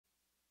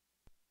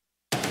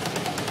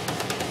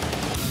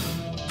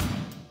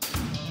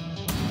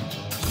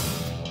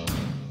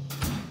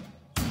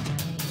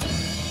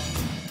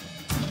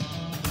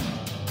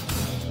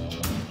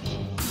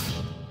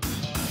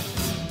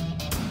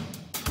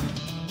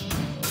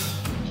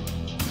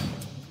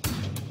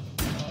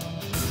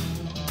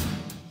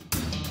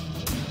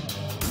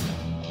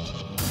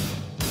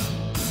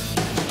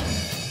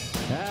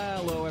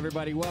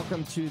everybody.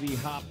 Welcome to the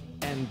Hop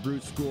and Brew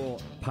School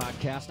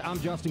podcast. I'm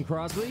Justin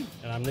Crosley.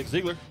 And I'm Nick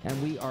Ziegler.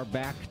 And we are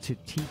back to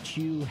teach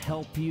you,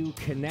 help you,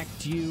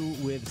 connect you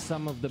with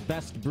some of the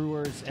best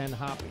brewers and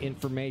hop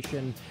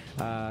information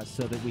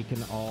so that we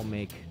can all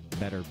make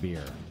better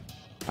beer.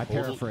 I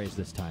paraphrased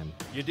this time.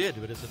 You did,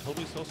 but it's a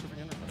totally self-serving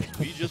enterprise.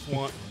 We just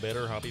want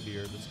better hoppy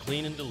beer that's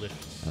clean and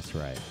delicious. That's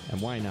right. And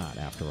why not,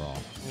 after all?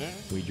 Yeah.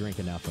 We drink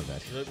enough of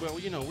it. Well,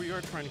 you know, we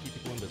are trying to keep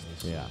people in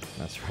business. Yeah,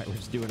 that's right. We're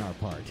just doing our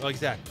part. Oh,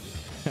 exactly.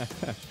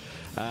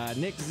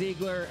 Nick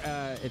Ziegler,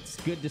 it's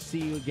good to see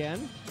you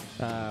again.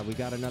 We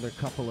got another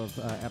couple of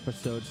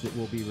episodes that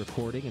we'll be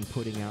recording and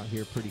putting out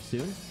here pretty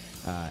soon.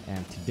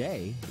 And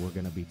today we're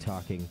going to be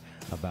talking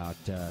about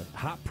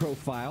hop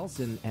profiles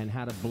and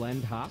how to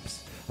blend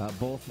hops,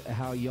 both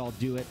how y'all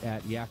do it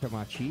at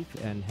Yakima Chief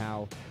and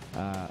how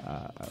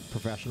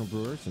professional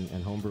brewers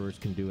and home brewers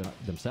can do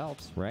it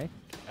themselves, right?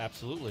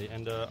 Absolutely.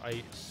 And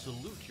I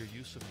salute your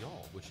use of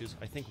y'all, which is,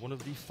 I think, one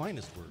of the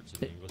finest words in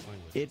the English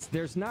language.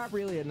 There's not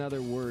really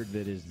another word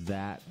that is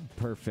that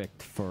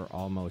perfect for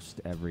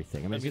almost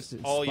everything. I mean, it's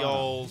just all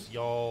y'alls,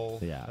 y'all,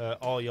 yeah.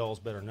 All y'all's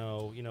better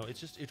know. You know, it's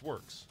just, it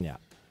works. Yeah.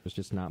 There's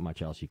just not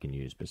much else you can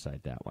use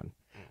beside that one.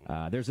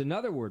 There's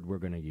another word we're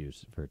going to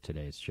use for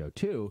today's show,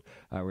 too.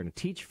 We're going to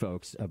teach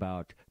folks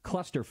about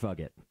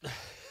Clusterfugget.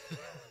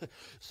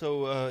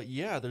 So,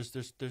 there's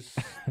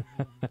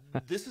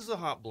this is a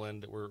hop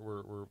blend that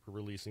we're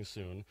releasing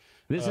soon.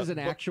 This is an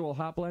actual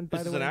hop blend, by the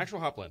way? This is an actual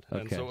hop blend.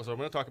 Okay. And so I'm going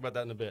to talk about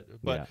that in a bit.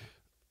 But,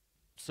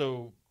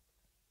 So,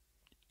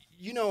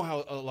 you know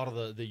how a lot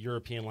of the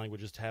European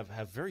languages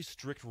have very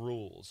strict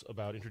rules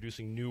about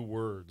introducing new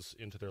words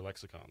into their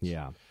lexicons.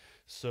 Yeah.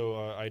 So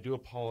I do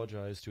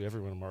apologize to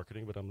everyone in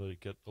marketing, but I'm going to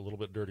get a little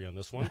bit dirty on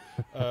this one.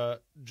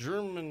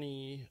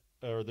 Germany,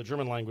 or the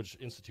German Language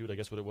Institute, I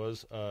guess what it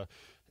was,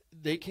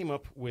 they came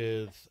up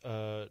with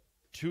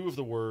two of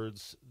the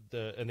words,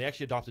 and they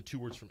actually adopted two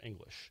words from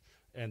English.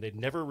 And they'd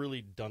never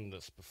really done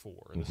this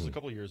before. And this is a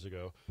couple of years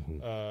ago.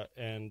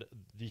 And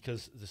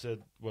because they said,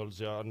 well,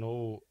 there are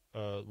no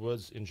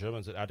words in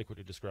German that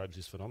adequately describes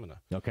these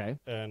phenomena. Okay.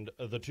 And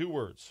the two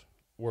words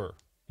were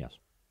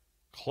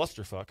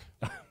clusterfuck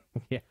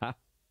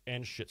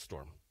and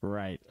shitstorm.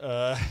 Right.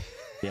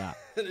 Yeah.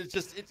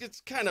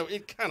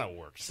 It kind of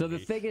works. So the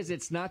thing is,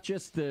 it's not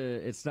just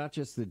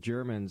the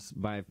Germans.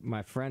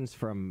 My friends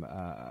from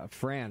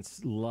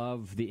France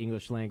love the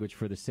English language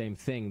for the same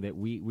thing, that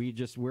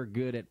we're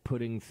good at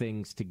putting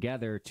things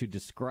together to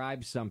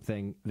describe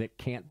something that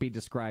can't be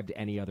described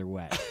any other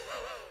way.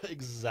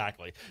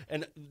 Exactly.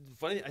 And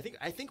funny,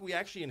 I think we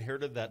actually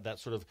inherited that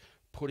sort of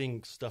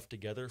putting stuff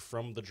together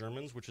from the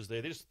Germans, which is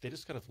they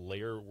just kind of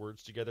layer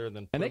words together and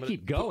then they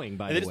keep going.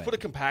 By the way, they just put a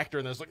compactor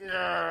and there's like,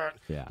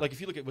 yeah. Like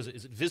if you look at,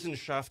 is it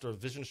Wissenschaft or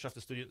Wissenschaft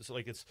the studio? So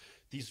like it's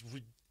these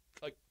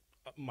like.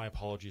 My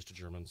apologies to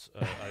Germans.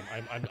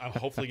 I'm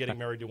hopefully getting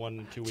married to one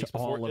in 2 weeks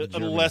before,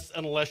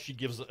 unless she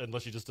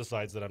just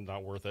decides that I'm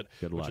not worth it.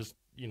 Good luck. Which is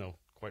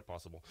quite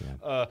possible.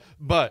 Yeah.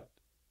 But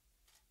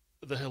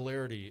the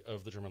hilarity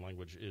of the German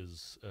language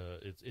is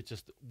it's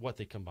just what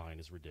they combine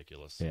is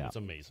ridiculous. Yeah. It's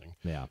amazing.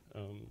 Yeah,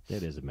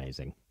 it is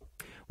amazing.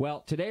 Well,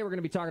 today we're going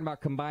to be talking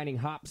about combining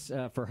hops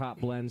for hop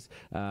blends,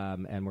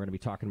 and we're going to be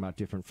talking about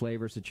different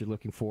flavors that you're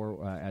looking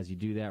for. As you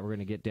do that, we're going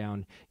to get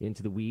down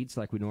into the weeds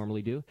like we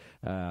normally do,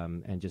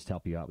 and just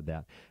help you out with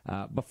that.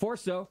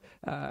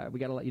 We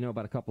got to let you know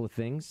about a couple of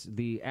things.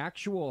 The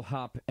actual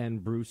Hop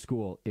and Brew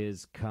School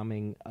is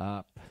coming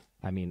up.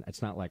 I mean,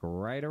 it's not like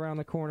right around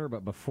the corner,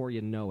 but before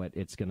you know it,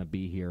 it's going to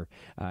be here.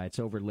 It's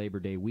over Labor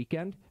Day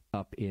weekend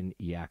up in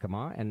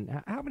Yakima.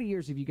 And how many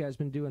years have you guys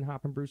been doing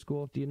Hop and Brew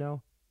School? Do you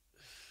know?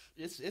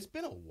 It's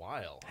been a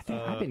while. I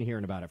think I've been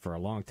hearing about it for a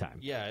long time.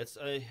 Yeah, it's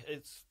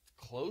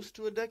close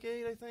to a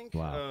decade, I think.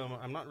 Wow.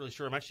 I'm not really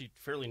sure. I'm actually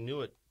fairly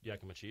new at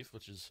Yakima Chief,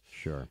 which is,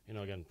 sure,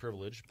 again,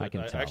 privilege. But I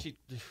can tell. Actually,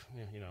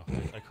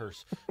 I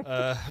curse.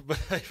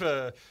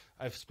 But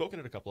I've spoken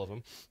at a couple of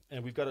them,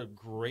 and we've got a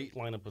great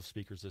lineup of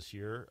speakers this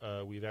year.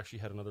 We've actually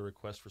had another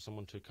request for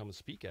someone to come and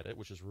speak at it,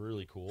 which is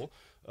really cool.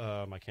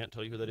 I can't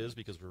tell you who that is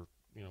because we're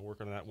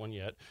working on that one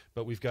yet.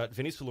 But we've got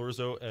Vinny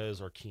Solorzo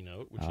as our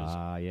keynote, which is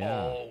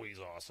always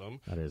awesome.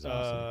 That is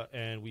awesome.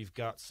 And we've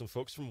got some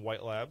folks from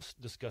White Labs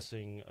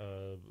discussing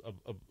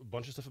a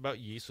bunch of stuff about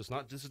yeast.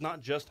 So this is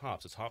not just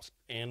hops; it's hops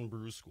and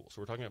brew school.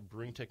 So we're talking about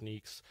brewing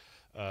techniques,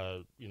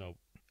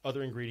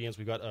 other ingredients.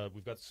 We've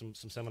got some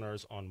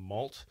seminars on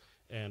malt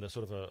and a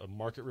sort of a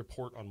market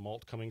report on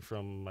malt coming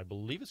from, I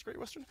believe it's Great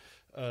Western.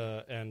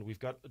 And we've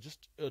got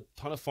just a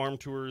ton of farm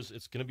tours.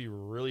 It's going to be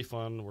really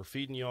fun. We're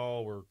feeding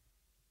y'all. We're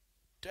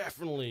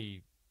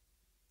definitely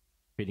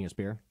feeding us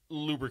beer,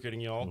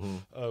 lubricating y'all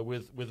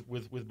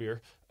with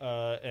beer,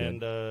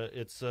 and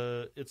it's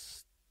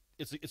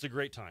it's a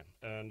great time,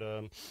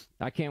 and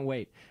I can't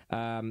wait.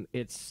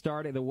 It's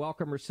starting. The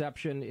welcome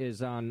reception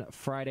is on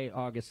Friday,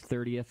 August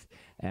 30th,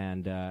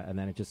 and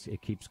then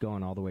it keeps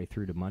going all the way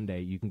through to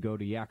Monday. You can go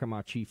to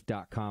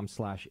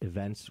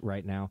yakimachief.com/events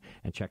right now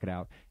and check it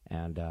out.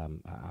 And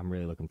I'm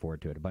really looking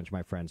forward to it. A bunch of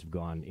my friends have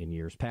gone in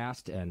years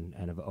past and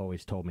have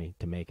always told me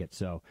to make it.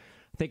 So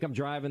I think I'm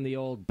driving the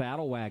old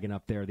battle wagon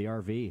up there, the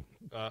RV.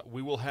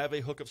 We will have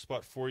a hookup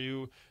spot for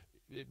you.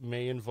 It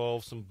may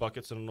involve some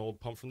buckets and an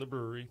old pump from the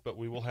brewery, but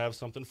we will have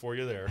something for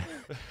you there.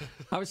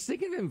 I was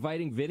thinking of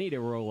inviting Vinny to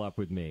roll up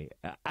with me.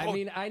 I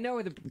mean, I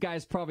know the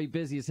guy's probably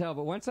busy as hell,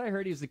 but once I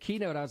heard he was the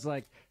keynote, I was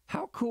like,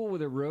 how cool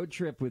would a road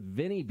trip with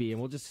Vinny be?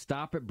 And we'll just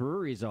stop at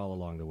breweries all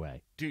along the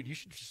way. Dude, you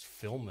should just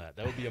film that.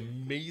 That would be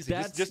amazing.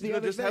 That's just the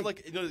other thing.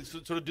 have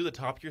sort of do the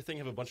Top Gear thing,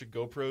 have a bunch of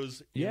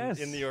GoPros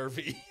in the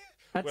RV.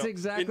 That's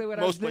exactly what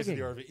I was thinking. Most places in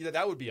the RV.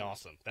 That would be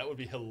awesome. That would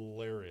be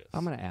hilarious.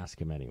 I'm going to ask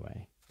him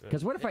anyway.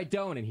 Because what if I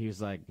don't? And he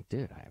was like,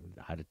 dude,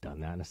 I'd have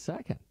done that in a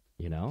second,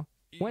 you know?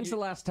 When's the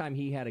last time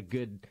he had a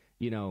good,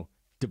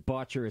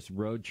 debaucherous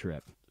road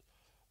trip?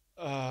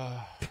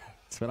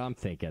 That's what I'm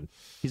thinking.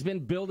 He's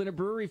been building a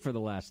brewery for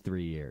the last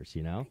 3 years,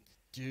 you know?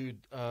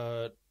 Dude,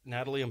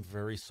 Natalie, I'm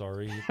very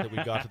sorry that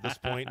we got to this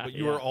point, but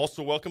you are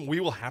also welcome. We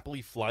will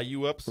happily fly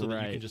you up so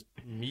that you can just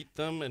meet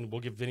them, and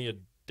we'll give Vinny a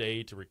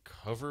day to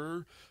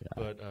recover. Yeah,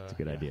 but it's a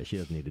good idea. She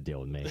doesn't need to deal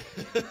with me.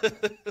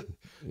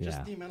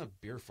 Just the amount of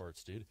beer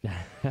farts, dude.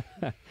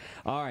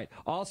 All right.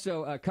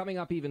 Also, coming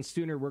up even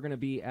sooner, we're going to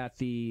be at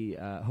the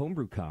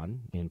HomebrewCon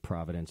in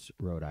Providence,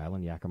 Rhode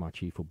Island. Yakima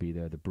Chief will be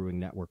there. The Brewing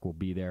Network will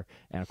be there.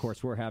 And, of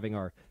course, we're having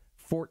our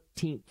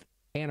 14th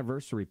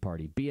anniversary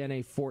party.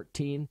 BNA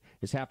 14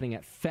 is happening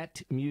at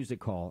Fett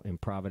Music Hall in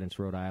Providence,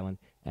 Rhode Island.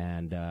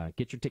 And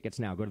get your tickets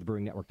now. Go to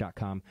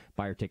thebrewingnetwork.com.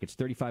 Buy your tickets.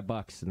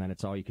 $35, and then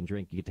it's all you can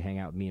drink. You get to hang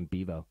out with me and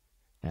Bevo.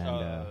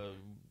 And,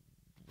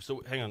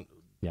 so, hang on.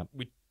 Yep.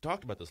 We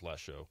talked about this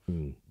last show,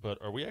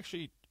 but are we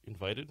actually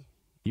invited?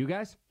 You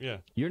guys? Yeah.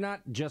 You're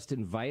not just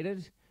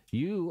invited.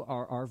 You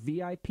are our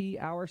VIP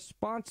hour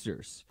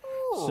sponsors.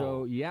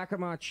 So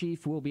Yakima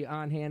Chief will be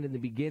on hand in the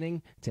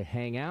beginning to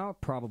hang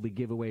out, probably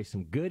give away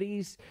some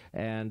goodies,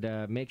 and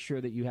make sure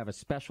that you have a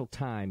special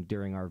time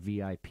during our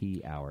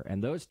VIP hour.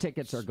 And those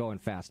tickets are going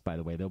fast, by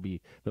the way. They'll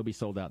be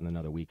sold out in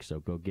another week,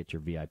 so go get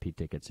your VIP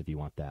tickets if you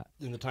want that.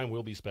 And the time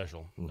will be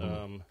special.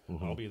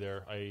 I'll be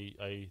there.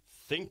 I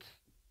think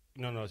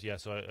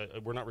so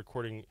we're not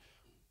recording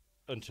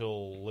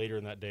until later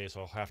in that day,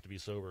 so I'll have to be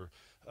sober.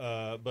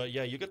 But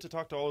yeah, you get to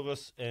talk to all of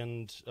us,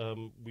 and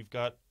we've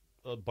got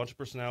a bunch of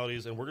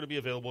personalities, and we're going to be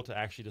available to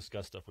actually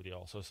discuss stuff with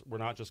y'all. So we're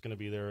not just going to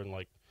be there and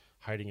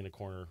hiding in a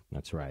corner.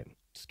 That's right.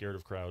 Scared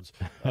of crowds.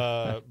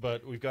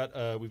 But we've got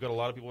a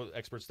lot of people,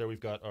 experts there. We've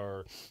got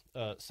our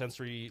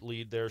sensory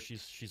lead there.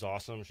 She's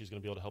awesome. She's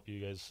going to be able to help you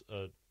guys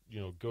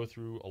go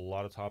through a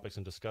lot of topics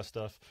and discuss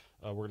stuff.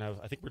 We're gonna have,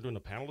 I think we're doing a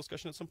panel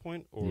discussion at some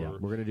point. Yeah,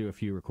 we're gonna do a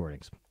few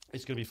recordings.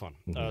 It's gonna be fun.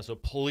 So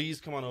please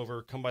come on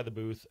over, come by the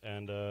booth,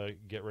 and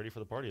get ready for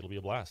the party. It'll be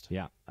a blast.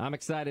 Yeah, I'm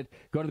excited.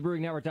 Go to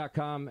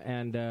thebrewingnetwork.com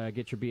and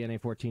get your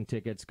BNA 14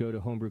 tickets. Go to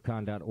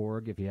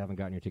homebrewcon.org if you haven't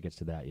gotten your tickets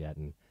to that yet,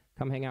 and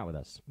come hang out with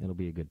us. It'll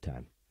be a good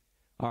time.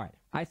 All right,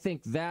 I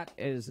think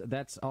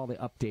that's all the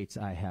updates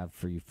I have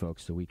for you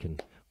folks, so we can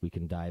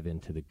dive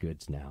into the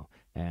goods now.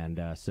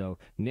 And so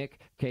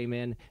Nick came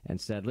in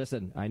and said,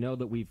 listen, I know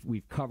that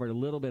we've covered a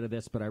little bit of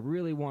this, but I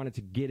really wanted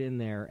to get in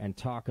there and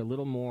talk a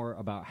little more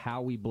about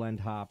how we blend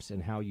hops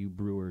and how you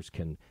brewers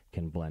can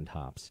blend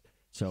hops.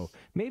 So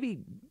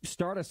maybe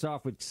start us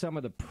off with some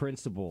of the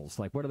principles,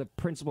 like what are the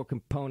principal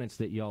components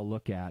that y'all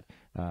look at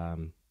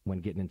when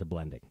getting into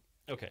blending?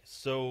 Okay,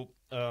 so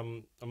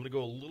I'm going to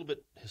go a little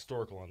bit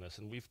historical on this,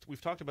 and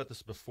we've talked about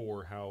this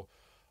before, how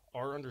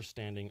our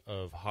understanding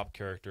of hop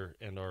character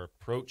and our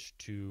approach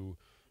to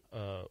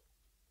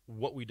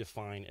what we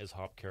define as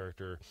hop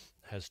character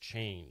has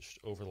changed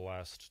over the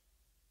last,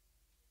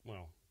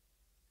 well,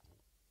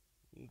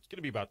 it's going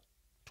to be about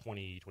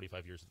 20,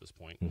 25 years at this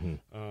point.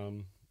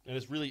 And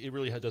it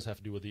really does have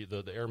to do with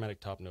the aromatic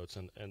top notes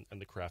and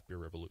the craft beer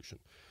revolution.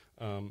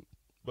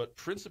 But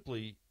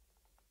principally,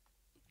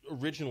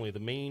 originally, the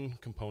main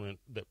component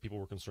that people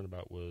were concerned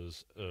about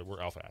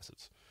were alpha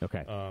acids.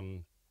 Okay.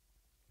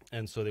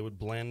 And so they would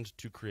blend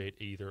to create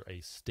either a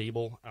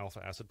stable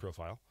alpha acid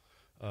profile,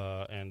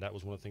 and that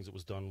was one of the things that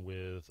was done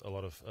with a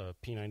lot of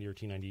P90 or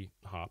T90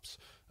 hops.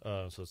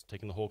 So it's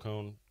taking the whole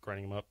cone,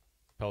 grinding them up,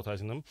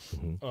 pelletizing them,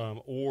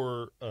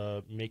 or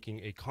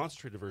making a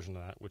concentrated version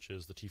of that, which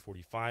is the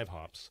T45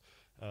 hops,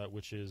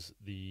 which is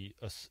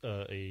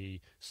a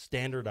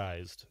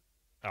standardized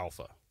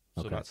alpha.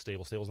 So not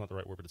stable. Stable is not the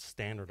right word, but it's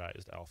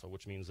standardized alpha,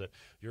 which means that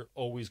you're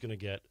always going to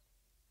get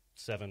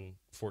 7,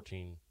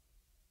 14,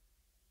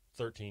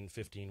 13,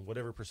 15,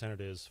 whatever percent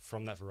it is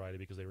from that variety,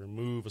 because they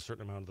remove a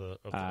certain amount of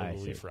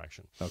the leaf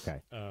fraction.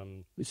 Okay.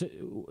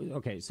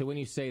 So when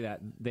you say that,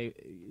 they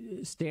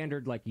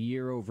standard like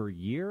year over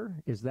year,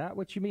 is that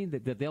what you mean?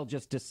 That they'll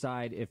just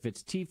decide if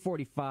it's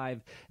T45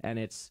 and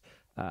it's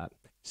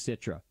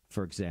Citra,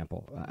 for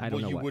example. I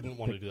don't know. You wouldn't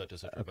want to do that to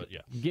Citra, but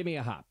yeah. Give me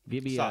a hop.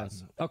 Give me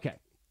Size. Okay.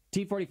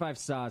 T45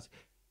 sauce,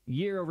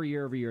 year over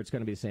year over year, it's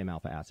going to be the same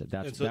alpha acid.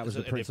 That was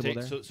the principle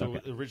there? So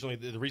originally,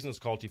 the reason it's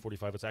called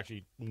T45, it's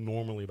actually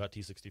normally about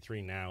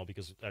T63 now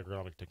because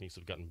agronomic techniques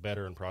have gotten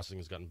better and processing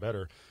has gotten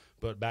better.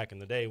 But back in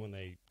the day when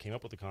they came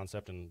up with the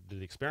concept and did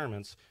the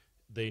experiments,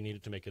 they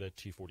needed to make it a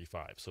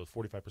T45. So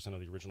 45% of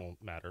the original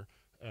matter.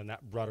 And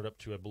that brought it up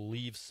to, I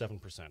believe, 7%.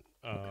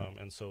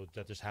 And so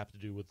that just had to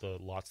do with the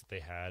lots that they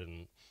had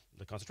and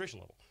the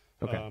concentration level.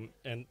 Okay.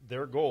 And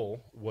their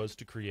goal was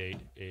to create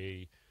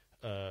a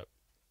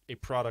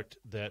product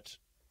that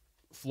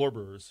floor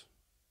brewers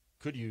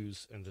could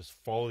use and just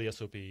follow the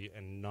SOP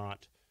and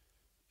not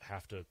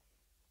have to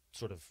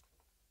sort of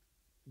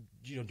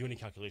do any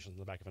calculations in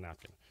the back of a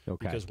napkin.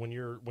 Okay. Because when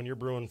you're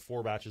brewing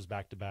 4 batches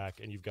back to back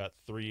and you've got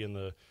 3 in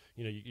the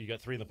you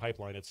got 3 in the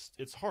pipeline,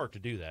 it's hard to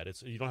do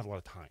that. You don't have a lot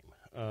of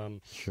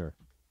time. Sure.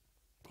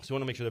 So you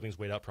want to make sure that everything's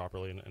weighed out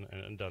properly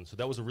and done. So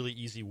that was a really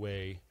easy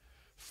way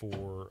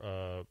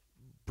for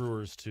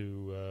brewers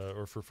to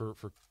or for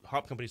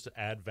hop companies to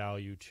add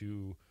value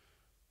to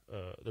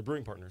their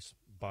brewing partners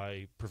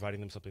by providing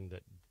them something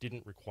that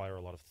didn't require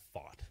a lot of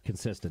thought.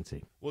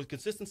 Consistency. Well,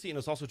 consistency, and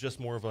it's also just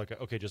more of like,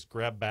 okay, just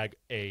grab bag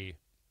A,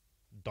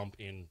 dump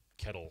in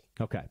kettle.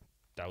 Okay.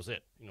 That was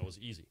it. It was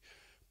easy.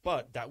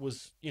 But that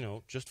was,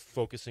 just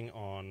focusing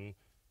on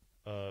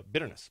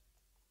bitterness.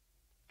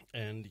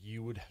 And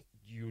you would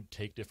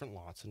take different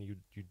lots and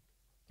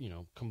you'd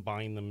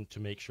combine them to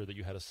make sure that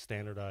you had a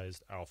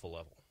standardized alpha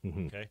level.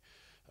 Mm-hmm. Okay.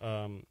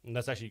 And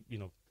that's actually,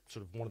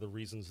 sort of one of the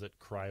reasons that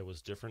cryo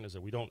was different is that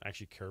we don't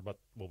actually care about,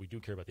 well, we do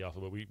care about the alpha,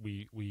 but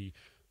we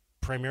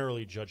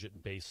primarily judge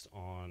it based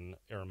on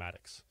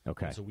aromatics.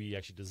 Okay. And so we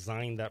actually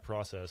designed that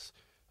process.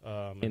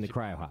 In the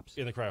cryo hops.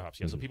 In the cryo hops,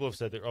 yeah. Mm-hmm. So people have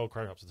said that,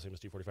 cryo hops are the same as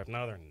T45.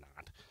 No, they're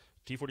not.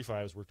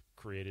 T45s were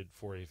created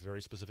for a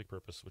very specific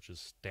purpose, which is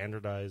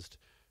standardized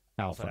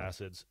alpha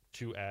acids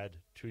to add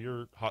to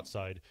your hot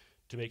side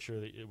to make sure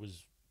that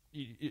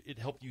it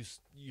helped you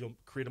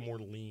create a more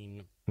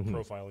lean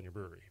profile in your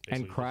brewery.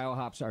 Basically. And cryo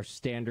hops are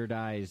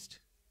standardized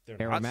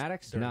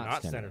aromatics? They're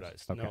not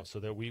standardized. Okay. No, so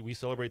that we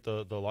celebrate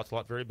the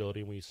lot-to-lot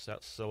variability, and we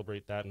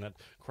celebrate that. And that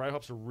cryo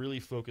hops are really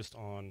focused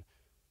on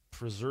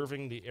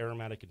preserving the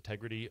aromatic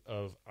integrity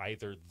of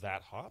either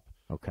that hop,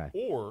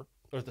 or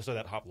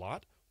that hop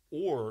lot,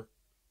 or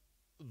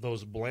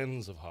those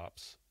blends of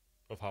hops,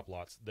 of hop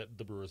lots that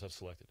the brewers have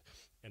selected.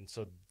 And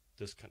so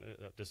this kind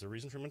of there's a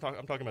reason for me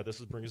I'm talking about this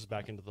is brings us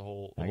back into the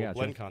whole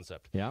blend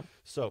concept. Yeah.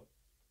 So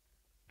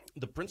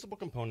the principal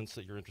components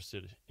that you're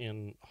interested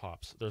in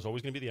hops, there's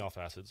always going to be the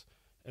alpha acids,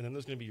 and then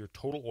there's going to be your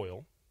total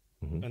oil,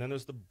 and then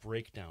there's the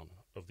breakdown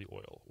of the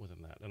oil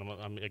within that. And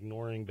I'm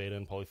ignoring beta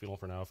and polyphenol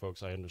for now,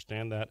 folks. I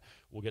understand that.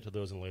 We'll get to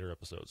those in later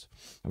episodes.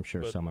 I'm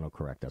sure someone will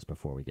correct us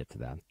before we get to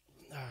that.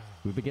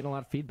 We've been getting a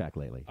lot of feedback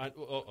lately.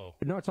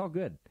 No, it's all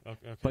good.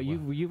 Okay, but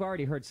you've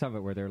already heard some of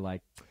it where they're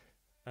like,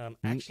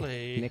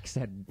 actually, Nick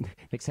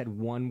said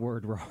one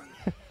word wrong.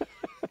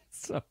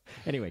 So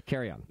anyway,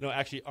 carry on. No,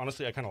 actually,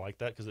 honestly, I kind of like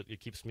that because it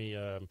keeps me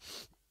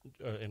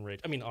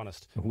enraged. I mean,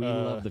 honest. We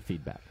love the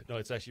feedback. No,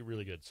 it's actually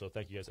really good. So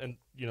thank you guys. And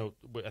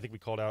I think we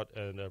called out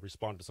and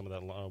responded to some of that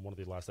on one of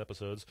the last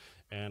episodes,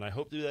 and I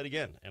hope to do that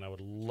again. And I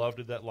would love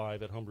to do that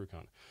live at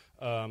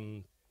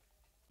HomebrewCon.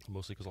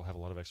 Mostly because I'll have a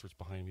lot of experts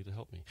behind me to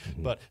help me.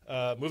 But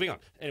moving on.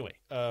 Anyway,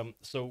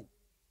 so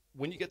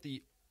when you get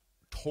the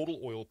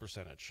total oil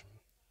percentage,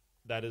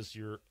 that is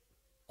your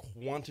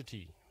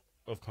quantity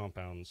of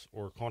compounds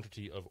or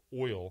quantity of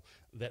oil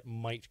that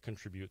might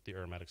contribute the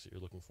aromatics that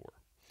you're looking for.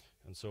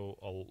 And so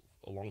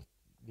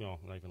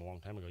not even a long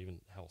time ago, even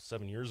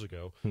 7 years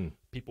ago,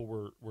 people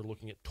were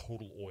looking at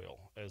total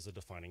oil as the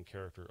defining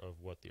character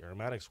of what the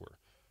aromatics were.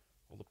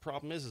 Well, the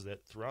problem is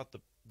that throughout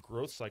the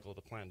growth cycle of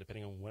the plant,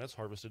 depending on when it's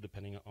harvested,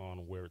 depending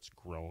on where it's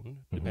grown,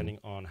 depending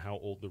on how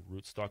old the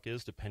rootstock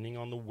is, depending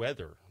on the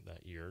weather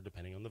that year,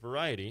 depending on the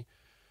variety,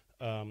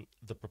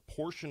 the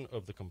proportion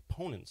of the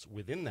components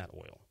within that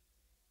oil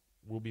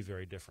will be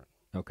very different.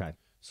 Okay.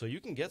 So you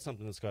can get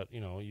something that's got,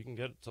 you can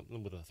get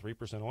something with a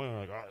 3% oil, and you're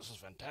like, oh, this is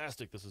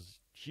fantastic, this is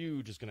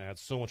huge, it's going to add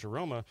so much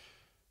aroma.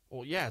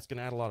 Well, yeah, it's going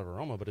to add a lot of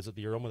aroma, but is it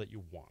the aroma that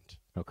you want?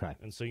 Okay.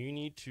 And so you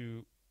need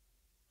to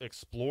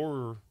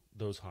explore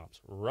those hops,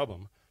 rub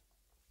them,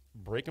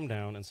 break them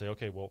down, and say,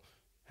 okay, well,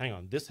 hang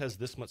on, this has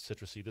this much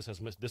citrusy, this has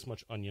this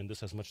much onion,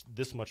 this has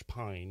this much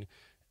pine,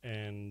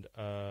 and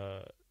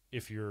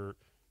if you're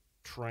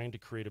trying to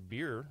create a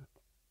beer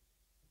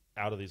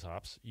out of these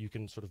hops, you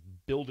can sort of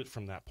build it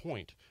from that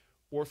point.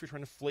 Or if you're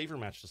trying to flavor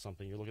match to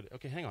something, you're looking at,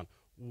 okay, hang on,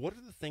 what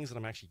are the things that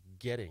I'm actually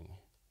getting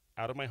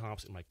out of my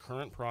hops in my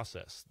current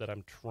process that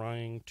I'm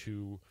trying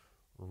to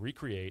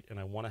recreate, and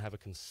I want to have a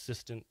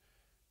consistent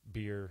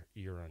beer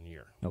year on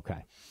year.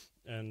 Okay.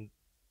 And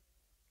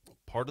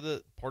part of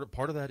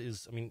that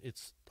is, I mean,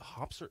 it's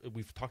hops are,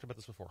 we've talked about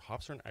this before,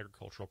 hops are an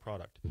agricultural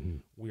product.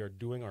 We are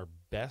doing our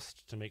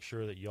best to make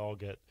sure that y'all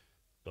get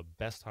the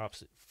best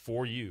hops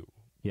for you,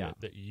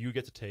 that you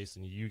get to taste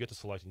and you get to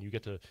select and you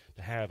get to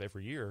have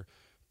every year.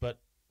 But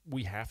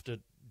we have to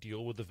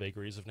deal with the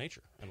vagaries of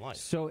nature and life.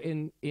 So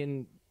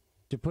in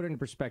to put it in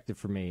perspective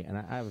for me, and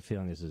I have a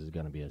feeling this is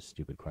going to be a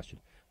stupid question,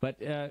 but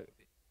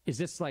is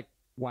this like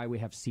why we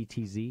have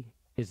CTZ?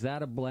 Is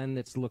that a blend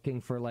that's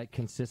looking for like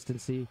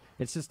consistency?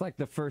 It's just like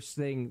the first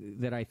thing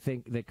that I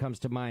think that comes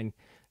to mind.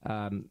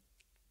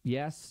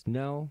 Yes,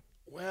 no.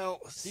 Well,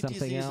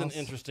 CTZ is an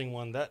interesting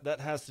one. That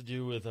has to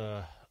do with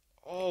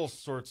all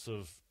sorts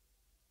of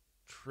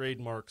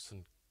trademarks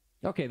and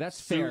okay, that's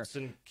suits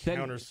fair. And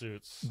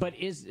countersuits. But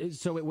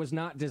so it was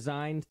not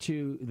designed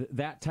to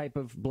that type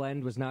of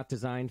blend was not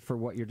designed for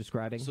what you're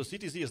describing. So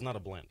CTZ is not a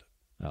blend.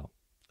 Oh,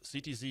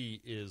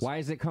 CTZ is. Why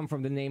does it come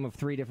from the name of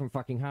 3 different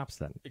fucking hops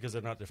then? Because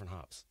they're not different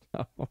hops.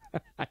 Oh,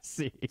 I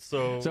see.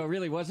 So it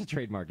really was a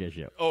trademark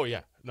issue. Oh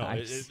yeah, no,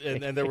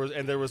 and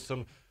there was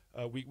some.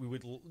 We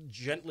would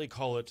gently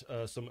call it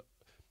some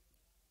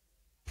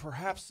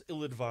perhaps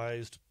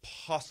ill-advised,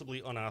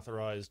 possibly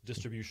unauthorized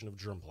distribution of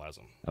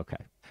germplasm. Okay.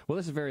 Well,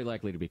 this is very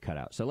likely to be cut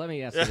out. So let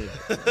me ask you.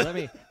 let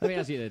me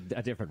ask you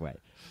a different way.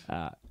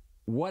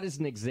 What is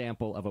an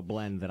example of a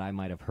blend that I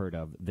might have heard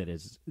of that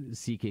is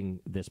seeking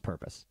this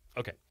purpose?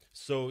 Okay.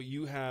 So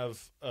you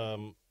have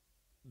I'm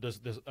going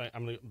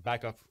to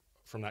back up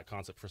from that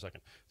concept for a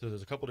second. So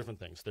there's a couple different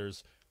things.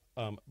 There's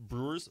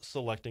brewers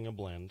selecting a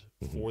blend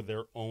for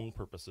their own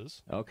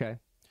purposes. Okay.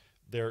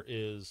 There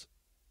is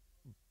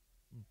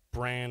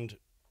brand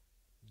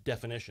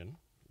definition,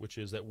 which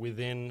is that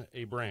within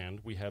a brand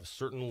we have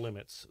certain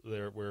limits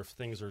there where if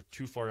things are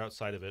too far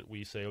outside of it,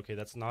 we say, okay,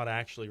 that's not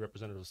actually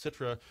representative of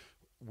Citra.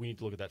 We need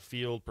to look at that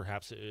field.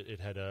 Perhaps it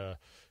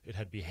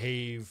had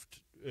behaved,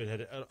 it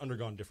had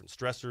undergone different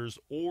stressors,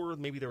 or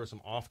maybe there were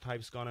some off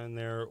types gone in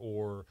there,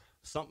 or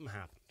something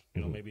happened.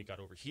 You know, maybe it got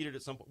overheated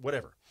at some point,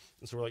 whatever.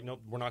 And so we're like, no,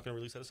 we're not going to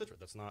release that as Citra.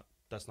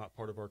 That's not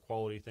part of our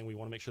quality thing. We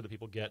want to make sure that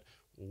people get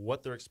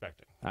what they're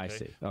expecting. Okay? I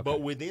see. Okay.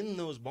 But within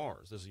those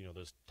bars, there's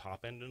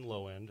top end and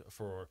low end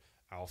for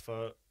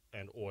alpha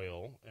and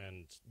oil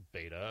and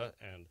beta,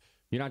 and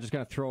you're not just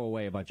going to throw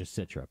away a bunch of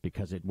Citra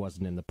because it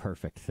wasn't in the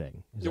perfect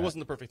thing. It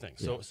wasn't the perfect thing.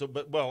 So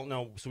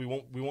we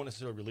won't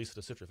necessarily release it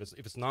as Citra.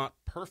 If it's not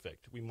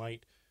perfect, we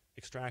might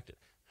extract it.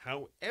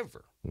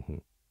 However,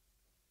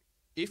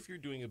 if you're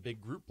doing a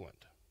big group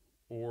blend,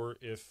 or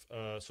if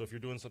you're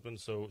doing something,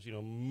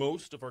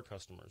 most of our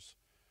customers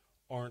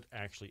aren't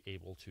actually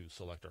able to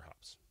select our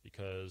hops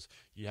because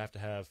you have to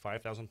have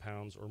 5,000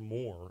 pounds or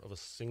more of a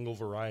single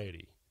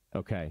variety,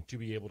 okay, to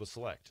be able to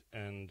select,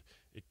 and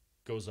it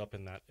goes up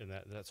in that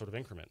sort of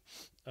increment.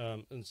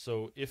 And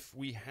so if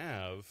we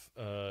have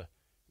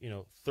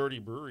 30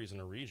 breweries in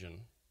a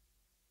region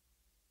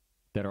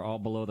that are all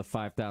below the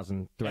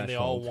 5,000 threshold, and they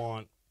all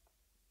want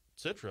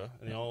Citra,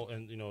 and they all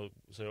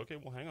say, okay,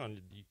 well, hang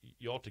on,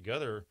 you all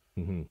together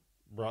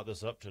brought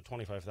this up to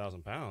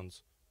 25,000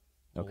 pounds.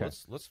 Well, okay,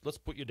 let's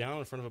put you down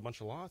in front of a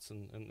bunch of lots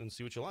and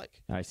see what you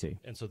like. I see.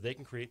 And so they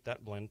can create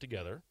that blend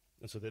together,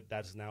 and so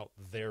that's now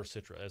their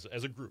Citra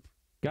as a group.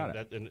 Got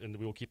it. And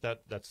we will keep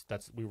that.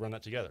 We run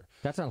that together.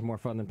 That sounds more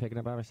fun than picking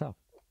it by myself.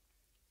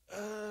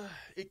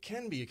 It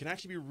can be. It can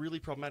actually be really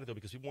problematic though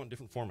because people want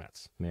different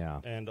formats. Yeah.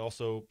 And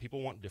also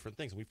people want different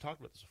things. And we've talked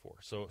about this before.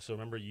 So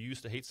remember, you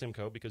used to hate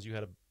Simcoe because you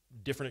had a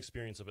different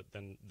experience of it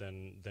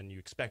than you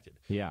expected.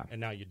 Yeah. And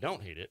now you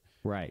don't hate it.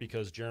 Right.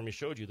 Because Jeremy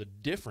showed you the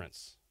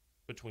difference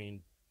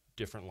between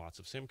different lots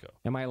of Simcoe.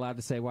 Am I allowed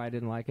to say why I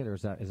didn't like it, or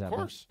is that? Of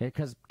course.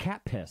 Because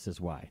cat piss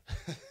is why.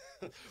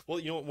 Well,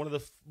 one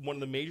of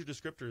the major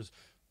descriptors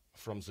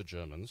from the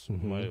Germans,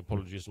 my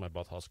apologies to my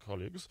Bathhaus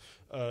colleagues,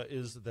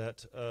 is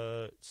that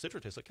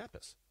Citra tastes like cat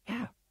piss.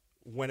 Yeah.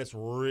 When it's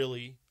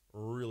really,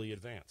 really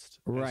advanced.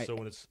 Right. And so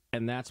when it's...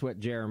 And that's what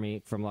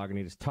Jeremy from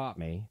Lagunitas taught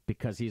me,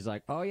 because he's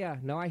like, oh, yeah,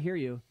 no, I hear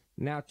you.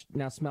 Now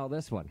smell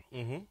this one.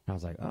 I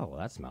was like, oh, well,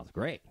 that smells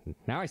great.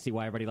 Now I see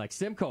why everybody likes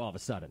Simcoe all of a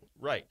sudden.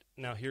 Right.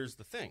 Now, here's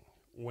the thing.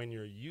 When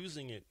you're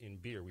using it in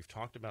beer, we've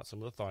talked about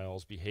some of the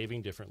thiols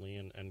behaving differently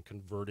and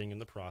converting in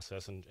the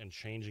process and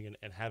changing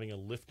and having a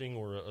lifting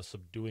or a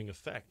subduing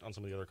effect on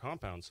some of the other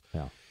compounds.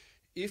 Yeah.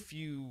 If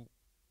you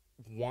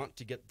want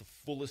to get the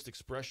fullest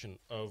expression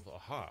of a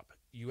hop,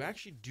 you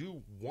actually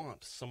do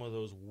want some of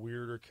those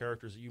weirder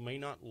characters that you may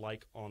not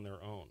like on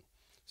their own.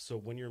 So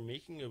when you're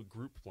making a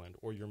group blend,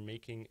 or you're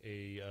making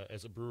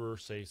as a brewer,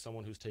 say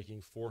someone who's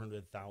taking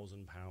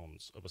 400,000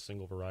 pounds of a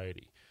single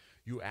variety,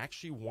 you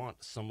actually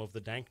want some of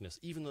the dankness,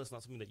 even though it's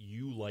not something that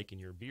you like in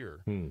your beer.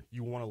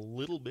 You want a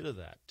little bit of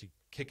that to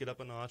kick it up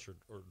a notch or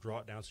draw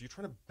it down. So you're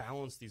trying to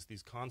balance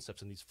these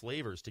concepts and these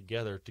flavors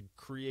together to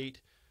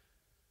create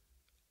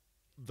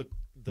the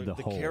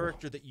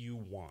character that you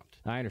want.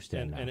 I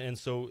understand. And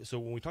so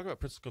when we talk about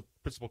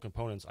principal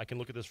components, I can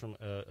look at this from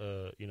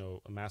a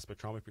mass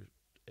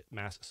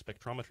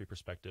spectrometry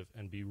perspective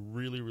and be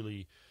really,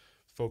 really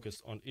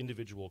focused on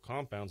individual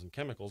compounds and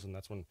chemicals, and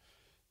that's when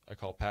I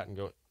call Pat and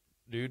go,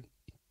 dude,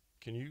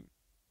 can you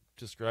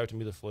describe to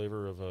me the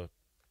flavor of a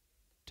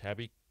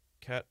tabby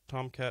cat,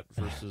 tomcat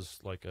versus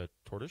like a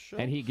tortoise shell?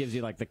 And he gives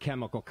you like the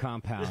chemical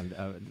compound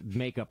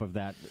makeup of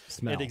that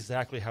smell. And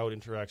exactly how it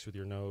interacts with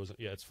your nose.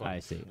 Yeah, it's fun.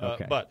 I see.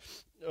 Okay. But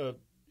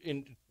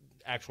in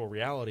actual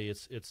reality,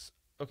 it's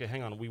okay,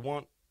 hang on. We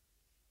want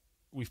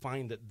we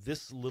find that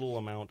this little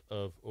amount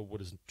of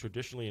what is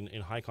traditionally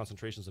in high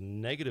concentrations a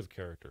negative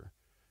character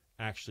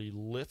actually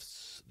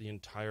lifts the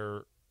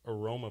entire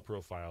aroma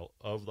profile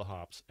of the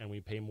hops, and we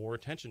pay more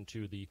attention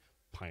to the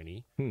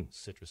piney,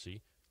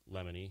 citrusy,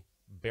 lemony,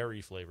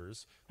 berry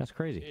flavors. That's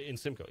crazy. In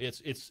Simcoe.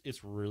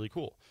 It's really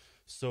cool.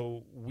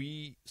 So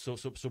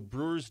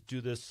brewers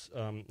do this,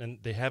 and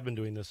they have been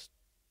doing this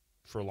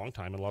for a long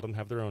time, and a lot of them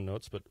have their own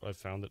notes, but I've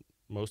found that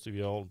most of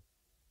y'all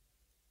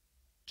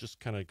just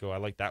kind of go, I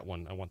like that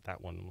one, I want that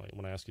one. Like,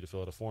 when I ask you to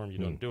fill out a form, you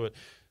don't do it.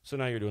 So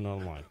now you're doing it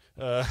online.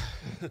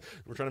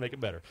 We're trying to make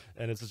it better,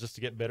 and it's just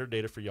to get better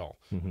data for y'all.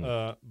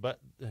 But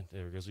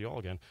there goes y'all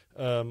again.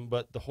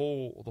 But the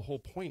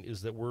whole point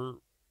is that we're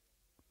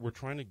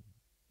trying to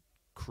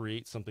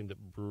create something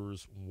that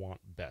brewers want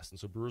best, and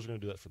so brewers are going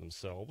to do that for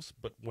themselves.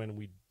 But when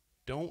we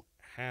don't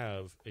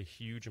have a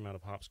huge amount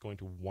of hops going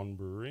to one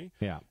brewery,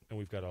 and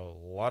we've got a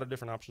lot of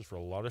different options for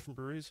a lot of different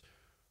breweries,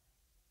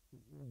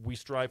 we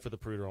strive for the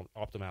brewer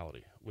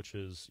optimality, which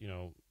is,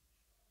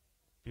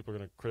 people are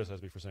going to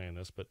criticize me for saying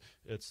this, but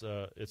it's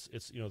the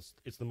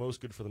most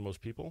good for the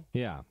most people.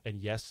 Yeah.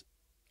 And yes,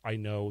 I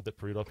know that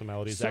Pareto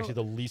optimality is actually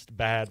the least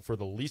bad for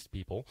the least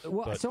people.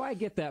 Well, so I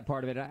get that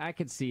part of it. I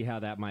could see how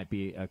that might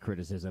be a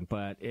criticism,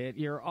 but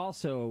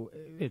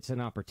it's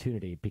an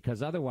opportunity,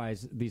 because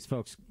otherwise these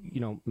folks,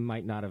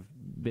 might not have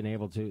been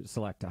able to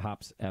select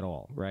hops at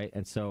all, right?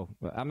 And so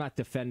I'm not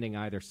defending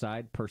either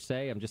side per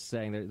se. I'm just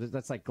saying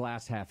that's like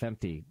glass half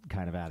empty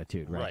kind of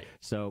attitude, right?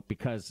 So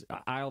because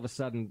I all of a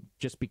sudden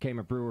just became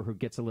a brewer who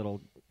gets a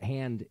little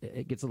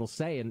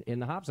say in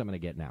the hops I'm going to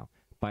get now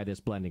by this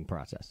blending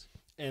process.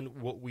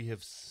 And what we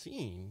have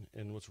seen,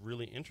 and what's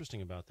really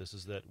interesting about this,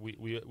 is that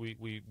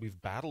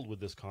we've battled with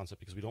this concept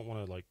because we don't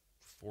want to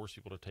force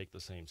people to take the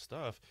same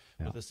stuff.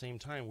 But at the same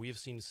time, we have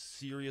seen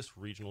serious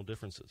regional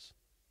differences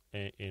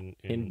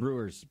in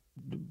brewers'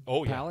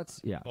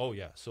 palates. Yeah. Oh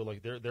yeah. So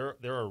there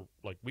are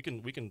we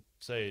can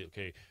say,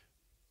 okay,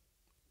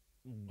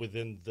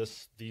 within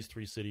these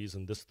three cities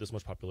and this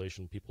much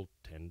population, people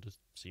tend to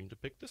seem to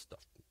pick this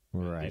stuff.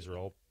 Right. These are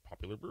all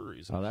popular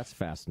breweries. Oh, that's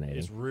fascinating.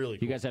 It's really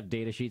cool. You guys have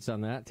data sheets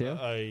on that too?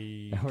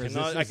 I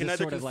can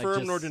neither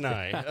confirm nor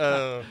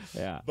deny.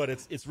 But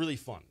it's really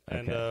fun.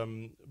 Okay.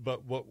 And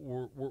but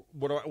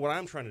what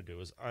I'm trying to do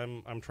is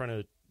I'm trying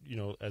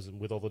to, as in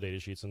with all the data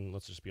sheets, and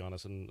let's just be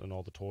honest, and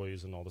all the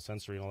toys and all the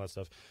sensory and all that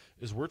stuff,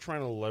 is we're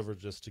trying to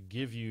leverage this to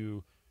give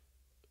you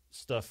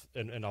stuff,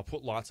 and I'll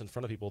put lots in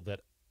front of people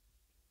that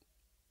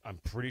I'm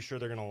pretty sure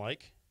they're going to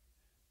like,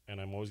 and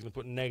I'm always going to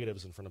put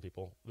negatives in front of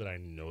people that I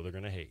know they're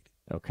going to hate.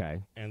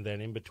 Okay. And then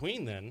in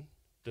between,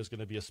 there's going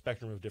to be a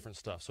spectrum of different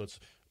stuff. So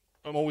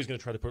I'm always going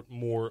to try to put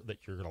more that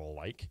you're going to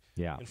like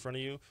in front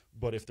of you.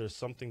 But if there's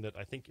something that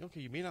I think,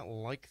 okay, you may not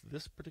like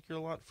this particular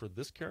lot for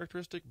this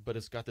characteristic, but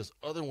it's got this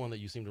other one that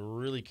you seem to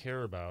really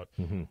care about,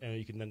 and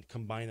you can then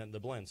combine that in the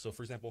blend. So,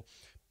 for example,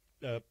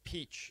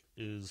 peach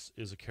is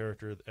a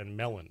character, and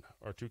melon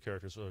are two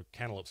characters, or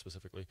cantaloupe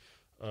specifically,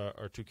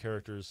 are two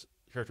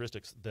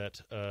characteristics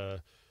that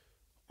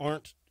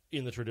aren't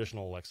in the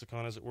traditional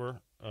lexicon, as it were.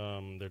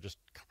 They're just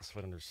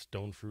classified under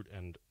stone fruit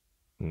and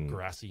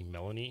grassy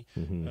melony,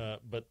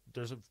 but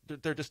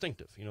they're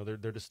distinctive.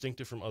 They're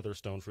distinctive from other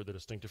stone fruit. They're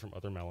distinctive from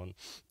other melon,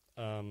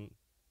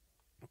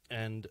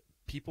 and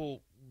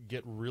people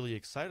get really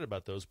excited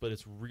about those. But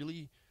it's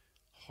really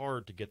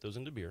hard to get those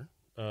into beer.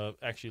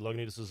 Actually,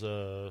 Lagunitas is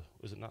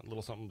it not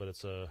Little Something, but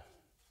it's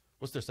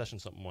what's their session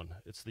something one?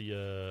 It's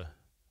the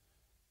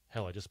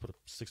hell, I just put a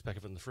 6-pack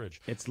of it in the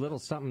fridge. It's Little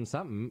Something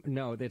Something.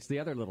 No, it's the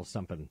other Little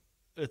Something.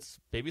 It's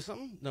Baby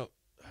Something? No.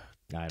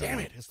 Damn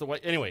it. It's the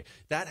white. Anyway,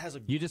 that has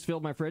a... You just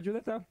filled my fridge with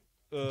it, though?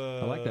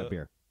 I like that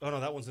beer. Oh, no,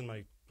 that one's in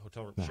my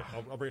hotel room. Shit,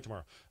 I'll bring it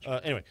tomorrow.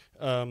 Anyway,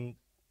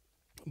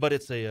 but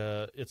it's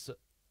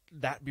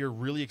that beer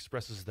really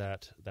expresses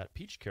that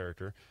peach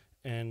character,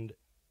 and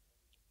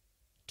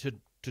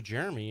to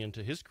Jeremy and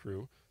to his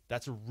crew,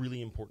 that's a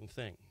really important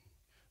thing.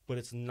 But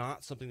it's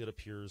not something that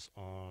appears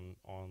on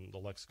the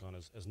lexicon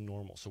as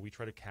normal. So we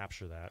try to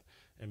capture that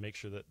and make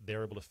sure that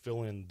they're able to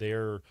fill in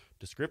their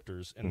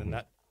descriptors, and then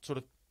that sort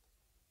of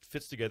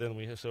fits together. And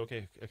we say,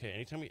 okay.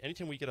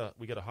 Anytime we get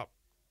a hop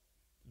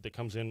that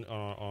comes in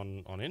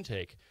on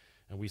intake,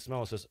 and we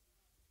smell it says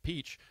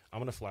peach, I'm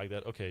going to flag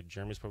that. Okay,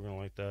 Jeremy's probably going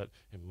to like that.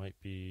 It might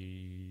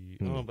be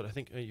but I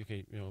think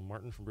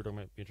Martin from Brew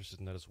might be interested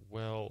in that as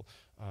well.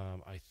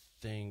 I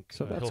think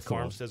so. That's Hill cool.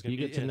 Farmstead's going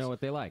to get to know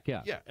what they like.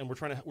 Yeah, and we're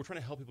trying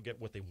to help people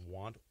get what they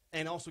want,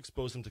 and also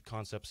expose them to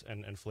concepts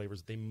and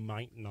flavors they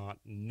might not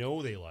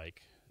know they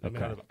like. They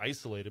might not have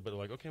isolated, but they're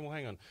like, okay, well,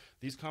 hang on,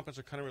 these compounds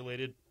are kind of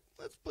related.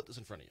 Let's put this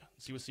in front of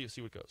you.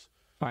 See what goes.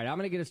 All right, I'm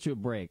going to get us to a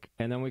break,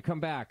 and then when we come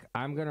back,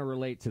 I'm going to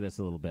relate to this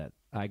a little bit.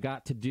 I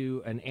got to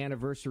do an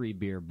anniversary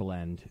beer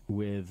blend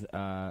with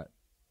the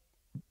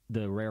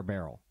Rare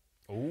Barrel.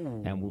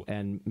 Ooh.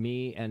 And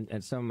me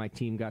and some of my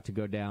team got to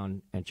go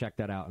down and check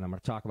that out, and I'm going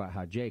to talk about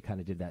how Jay kind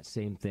of did that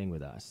same thing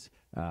with us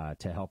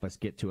to help us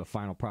get to a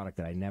final product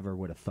that I never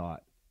would have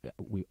thought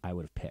I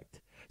would have picked.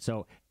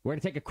 So we're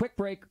going to take a quick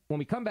break. When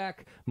we come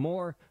back,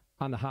 more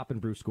on the Hop and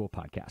Brew School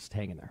podcast.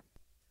 Hang in there.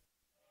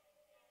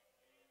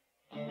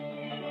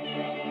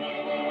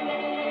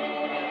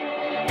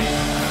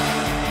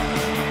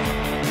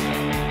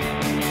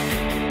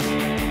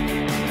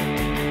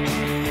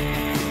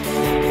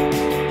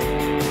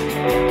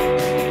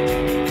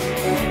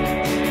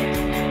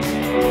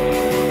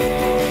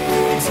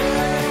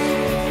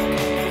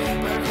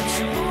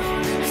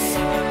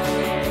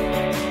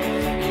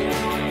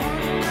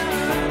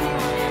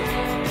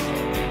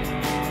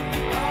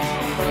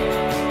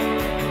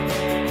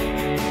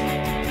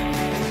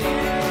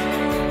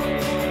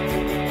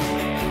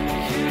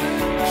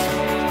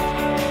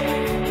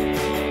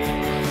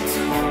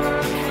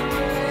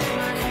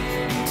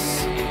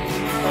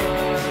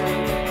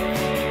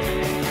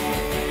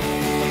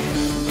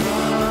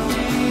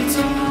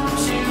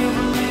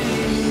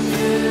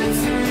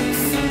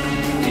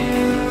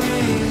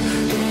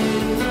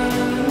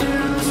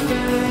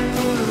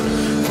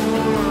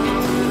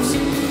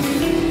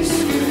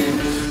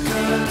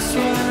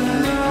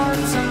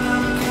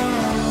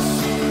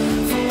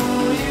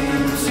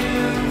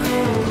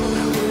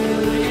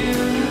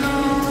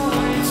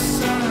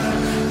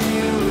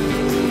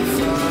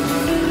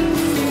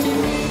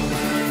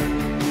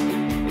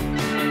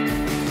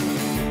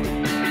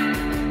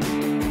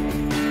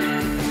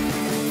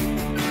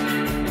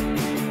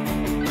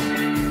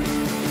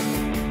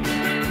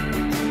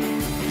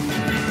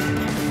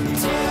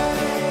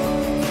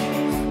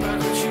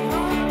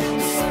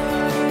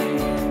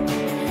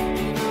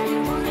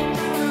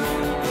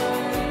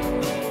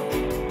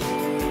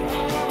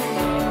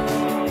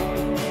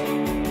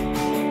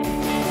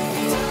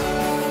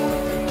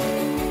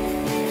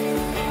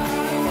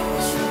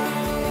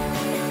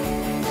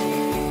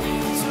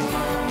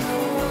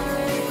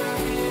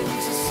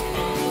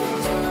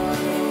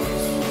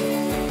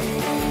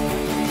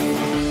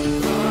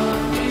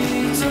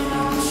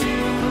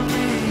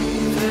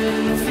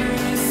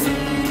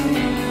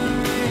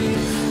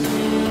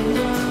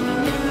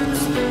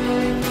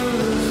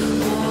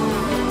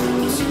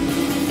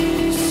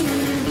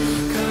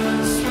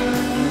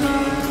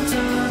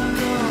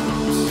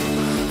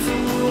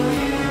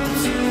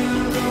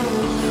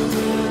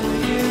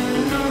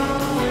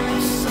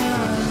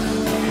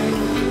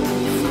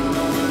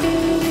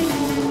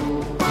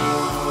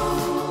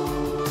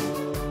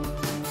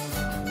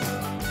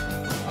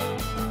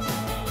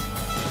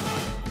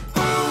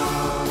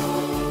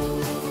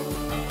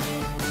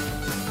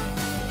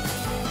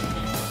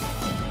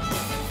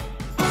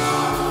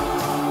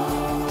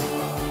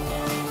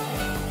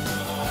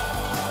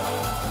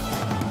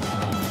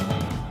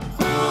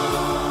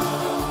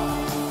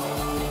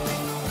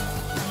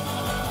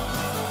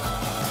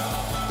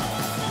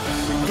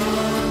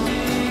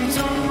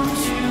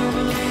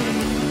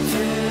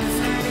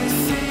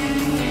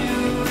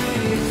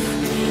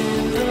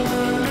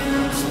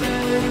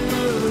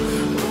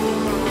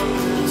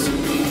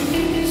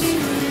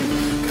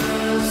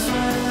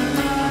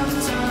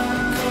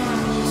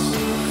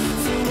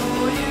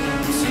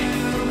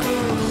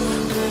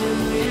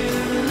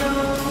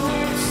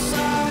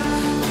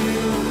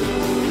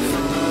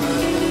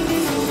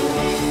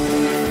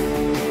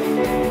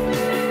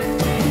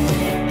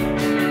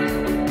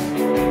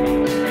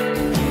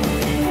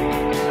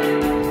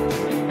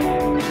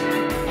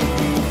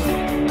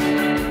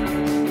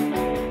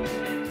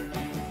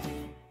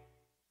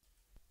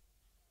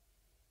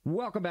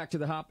 Welcome back to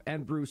the Hop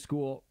and Brew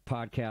School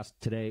podcast.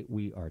 Today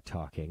we are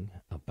talking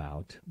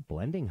about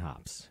blending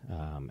hops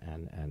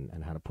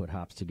and how to put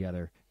hops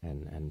together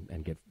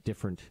and get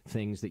different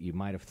things that you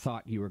might have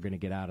thought you were going to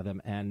get out of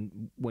them.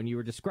 And when you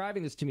were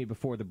describing this to me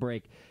before the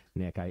break,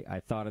 Nick, I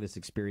thought of this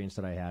experience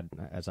that I had,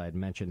 as I had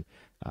mentioned,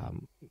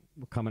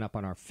 we're coming up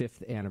on our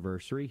 5th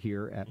anniversary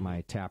here at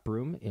my tap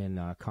room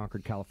in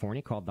Concord,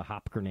 California, called the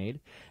Hop Grenade.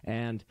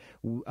 And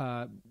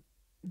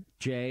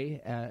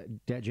Jay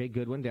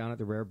Goodwin down at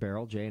the Rare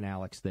Barrel, Jay and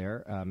Alex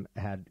there,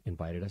 had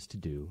invited us to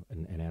do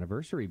an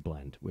anniversary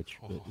blend, which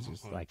was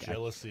just like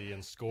jealousy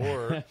and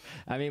score.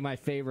 I mean, my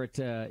favorite,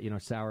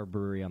 sour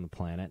brewery on the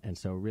planet, and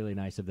so really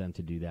nice of them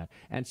to do that.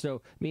 And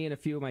so me and a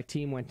few of my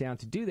team went down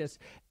to do this,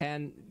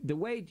 and the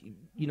way,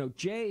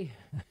 Jay,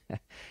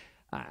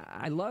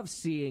 I love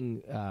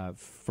seeing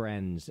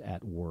friends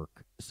at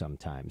work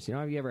sometimes.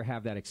 Have you ever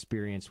have that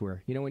experience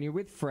where, when you're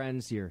with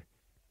friends, you're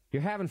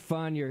having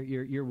fun.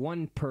 You're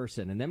one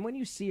person, and then when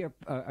you see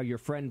your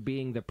friend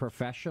being the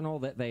professional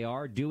that they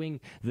are, doing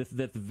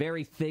the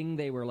very thing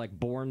they were like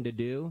born to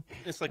do,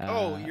 it's like,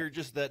 you're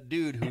just that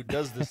dude who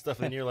does this stuff,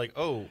 and you're like,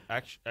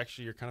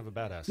 actually, you're kind of a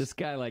badass. This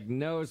guy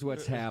knows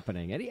what's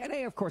happening, and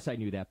of course I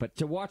knew that, but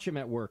to watch him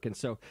at work, and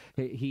so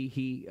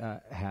he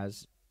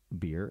has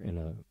beer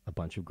in a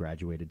bunch of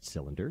graduated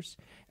cylinders,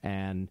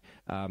 and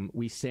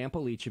we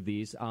sample each of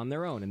these on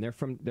their own, and they're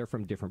from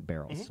different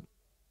barrels. Mm-hmm.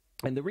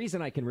 And the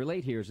reason I can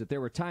relate here is that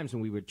there were times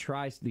when we would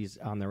try these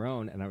on their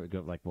own, and I would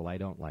go like, well, I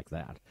don't like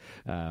that.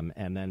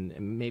 And then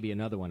maybe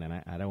another one,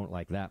 and I don't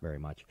like that very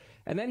much.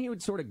 And then he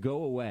would sort of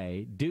go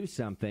away, do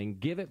something,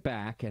 give it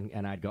back,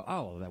 and I'd go,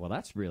 oh, well,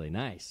 that's really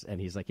nice. And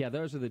he's like, yeah,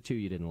 those are the two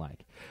you didn't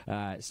like.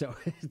 So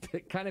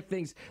the kind of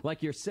things,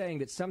 like you're saying,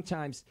 that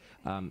sometimes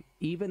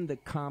even the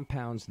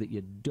compounds that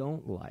you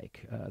don't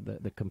like,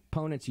 the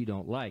components you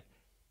don't like,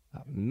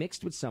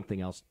 mixed with something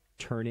else,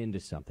 turn into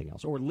something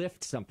else, or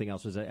lift something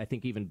else was, I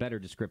think, even better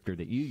descriptor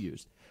that you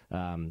used.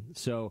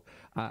 So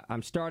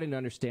I'm starting to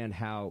understand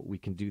how we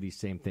can do these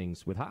same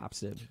things with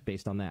hops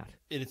based on that.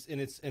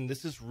 And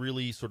this is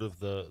really sort of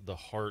the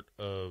heart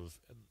of,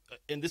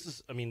 and this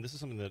is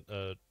something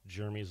that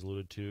Jeremy's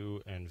alluded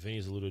to, and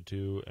Vinny's alluded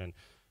to, and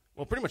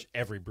pretty much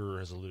every brewer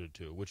has alluded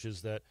to, which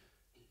is that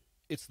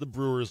it's the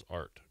brewer's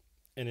art,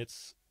 and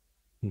it's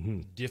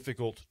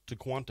difficult to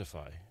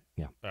quantify.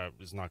 Yeah,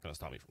 it's not going to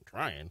stop me from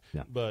trying.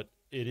 Yeah. But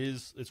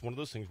it's one of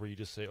those things where you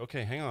just say,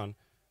 okay, hang on,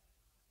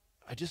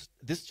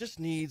 this just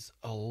needs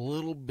a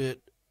little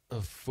bit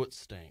of foot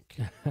stank.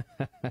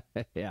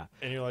 Yeah.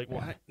 And you're like,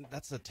 well,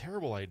 that's a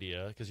terrible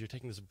idea, because you're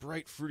taking this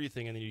bright fruity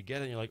thing, and then you get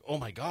it and you're like, oh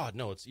my God,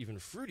 no, it's even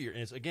fruitier. And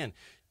it's, again,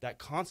 that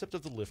concept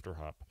of the lifter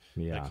hop,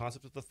 that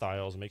concept of the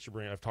thiols, makes your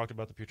brain, I've talked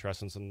about the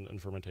putrescence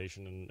and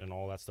fermentation and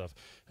all that stuff,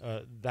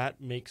 that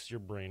makes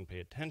your brain pay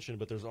attention.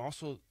 But there's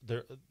also,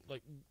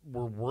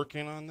 we're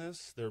working on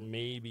this. There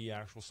may be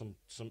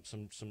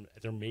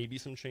there may be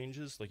some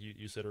changes, like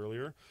you said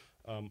earlier.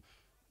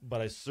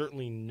 But I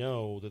certainly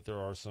know that there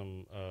are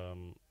some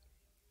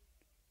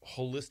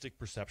holistic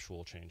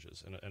perceptual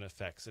changes and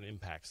effects and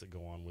impacts that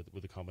go on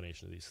with a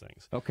combination of these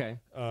things. Okay.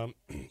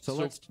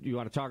 So you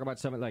want to talk about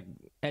some, like,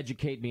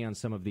 educate me on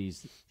some of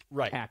these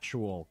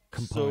actual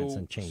components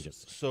and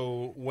changes.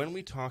 So when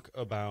we talk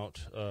about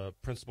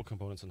principal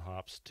components in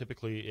hops,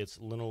 typically it's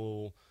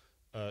linalool,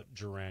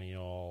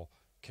 geraniol,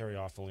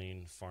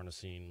 caryophyllene,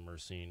 farnesene,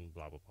 myrcene,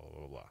 blah, blah,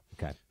 blah, blah, blah.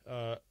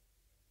 Okay.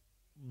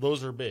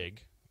 Those are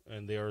big,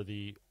 and they are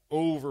the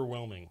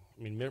overwhelming.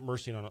 I mean,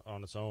 myrcene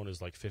on its own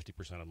is like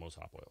 50% of most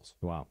hop oils.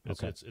 Wow.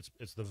 Okay.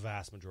 It's the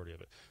vast majority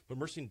of it. But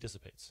myrcene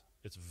dissipates.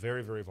 It's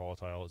very, very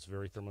volatile. It's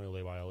very thermally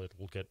labile. It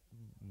will get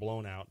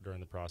blown out during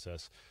the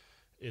process.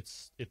 It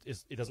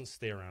doesn't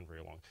stay around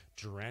very long.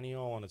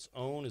 Geraniol on its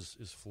own is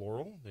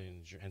floral,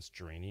 hence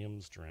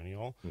geraniums,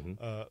 geraniol.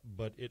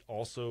 But it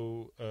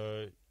also,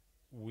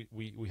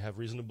 we have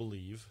reason to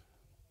believe,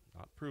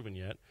 not proven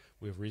yet,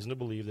 we have reason to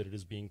believe that it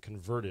is being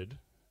converted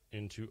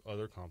into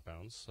other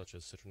compounds such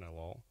as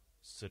citronellol,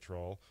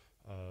 citrol,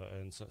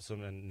 and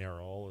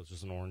nerol. It's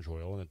just an orange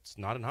oil, and it's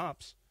not in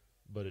hops,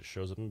 but it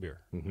shows up in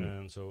beer.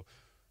 And so,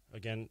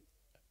 again,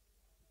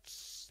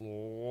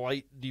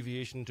 slight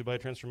deviation to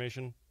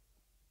biotransformation.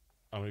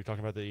 I'm going to be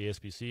talking about the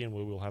ASBC, and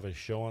we will have a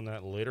show on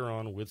that later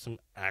on with some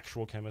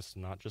actual chemists,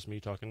 not just me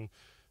talking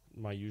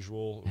my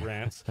usual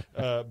rants.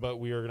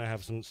 But we are going to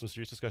have some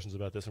serious discussions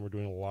about this, and we're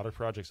doing a lot of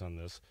projects on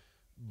this.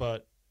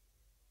 But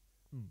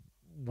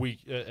we,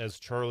 as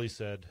Charlie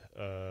said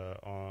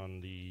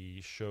on the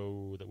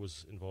show that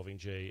was involving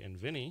Jay and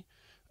Vinny,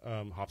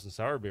 Hops and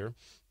Sour Beer,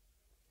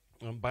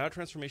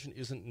 biotransformation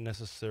isn't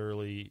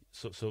necessarily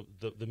so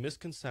the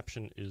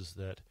misconception is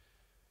that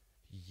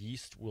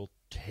yeast will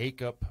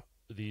take up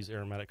these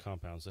aromatic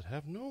compounds that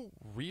have no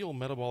real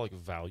metabolic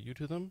value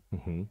to them,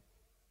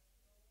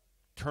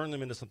 turn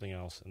them into something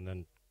else, and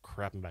then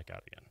crap them back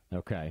out again.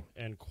 Okay.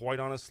 And quite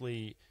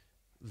honestly,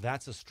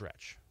 that's a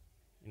stretch.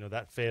 You know,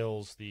 that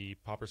fails the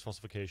Popper's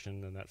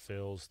falsification, and that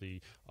fails the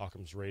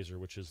Occam's razor,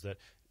 which is that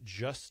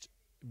just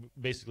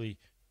basically,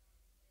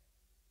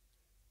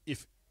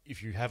 if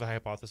you have a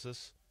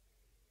hypothesis,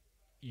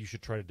 you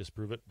should try to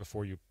disprove it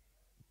before you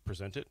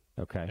present it.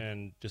 Okay.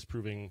 And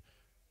disproving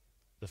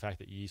the fact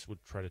that yeast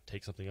would try to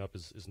take something up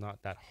is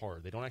not that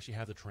hard. They don't actually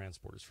have the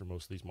transporters for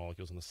most of these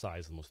molecules and the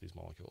size of most of these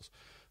molecules.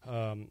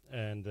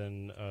 And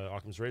then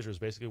Occam's razor is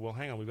basically, well,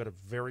 hang on, we've got a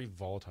very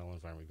volatile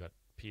environment. We've got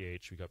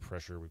pH, we've got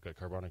pressure, we've got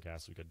carbonic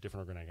acid, we've got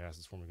different organic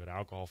acids forming, we've got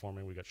alcohol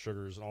forming, we've got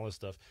sugars and all this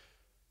stuff.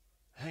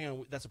 Hang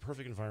on, that's a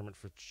perfect environment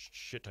for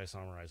shit to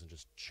isomerize and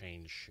just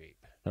change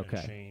shape. Okay.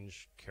 And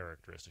change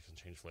characteristics and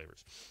change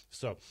flavors.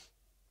 So,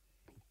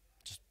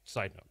 just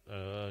side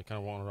note, kind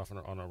of wandered off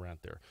on a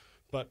rant there.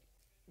 But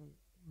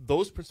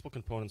those principal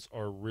components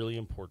are really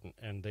important,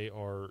 and they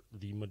are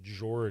the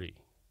majority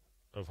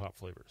of hop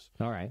flavors.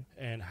 All right.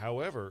 And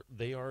however,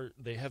 they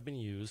have been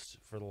used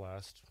for the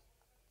last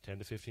 10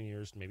 to 15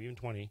 years, maybe even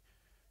 20,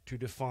 to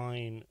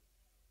define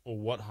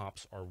what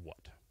hops are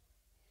what.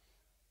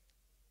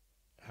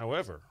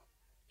 However,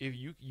 if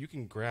you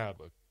can grab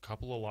a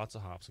couple of lots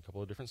of hops, a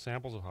couple of different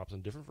samples of hops,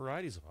 and different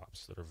varieties of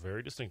hops that are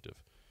very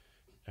distinctive,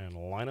 and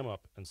line them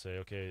up and say,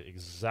 okay,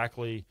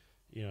 exactly,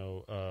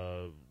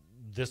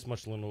 this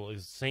much linalool,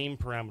 same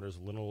parameters,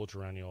 linalool,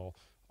 geraniol,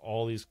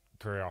 all these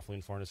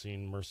caryophyllene,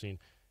 farnesene, myrcene,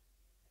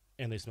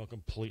 and they smell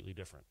completely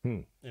different.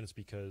 And it's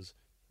because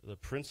the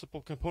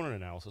principal component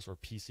analysis, or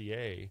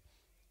PCA,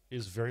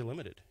 is very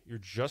limited. You're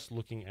just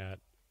looking at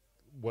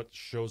what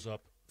shows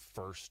up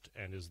first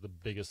and is the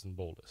biggest and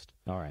boldest.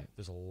 All right.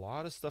 There's a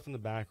lot of stuff in the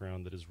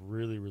background that is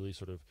really, really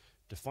sort of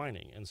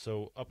defining. And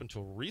so up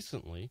until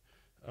recently,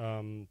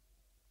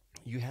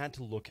 you had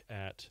to look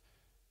at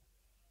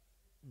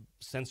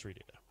sensory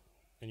data.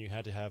 And you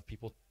had to have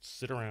people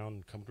sit around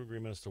and come to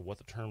agreement as to what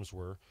the terms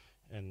were.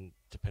 And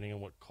depending on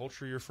what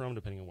culture you're from,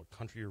 depending on what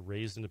country you're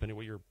raised in, depending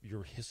on what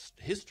your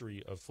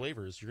history of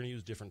flavors, you're going to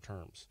use different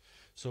terms.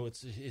 So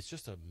it's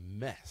just a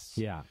mess.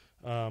 Yeah.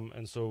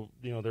 And so,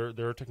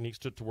 there are techniques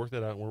to work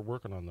that out, and we're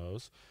working on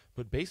those.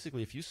 But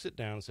basically, if you sit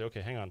down and say,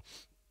 okay, hang on,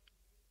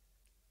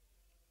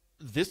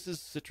 this is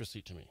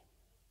citrusy to me,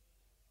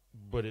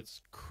 but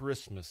it's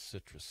Christmas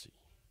citrusy.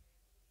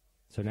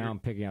 So now I'm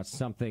picking out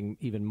something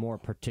even more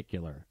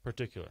particular.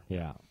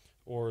 Yeah.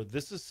 Or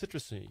this is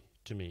citrusy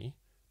to me,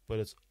 but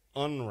it's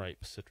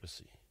unripe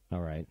citrusy. All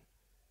right.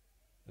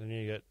 And then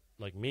you get,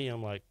 like me,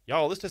 I'm like,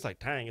 y'all, this tastes like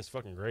Tang. It's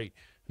fucking great.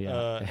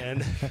 Yeah.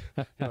 And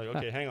you're like,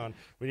 okay, hang on.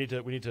 We need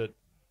to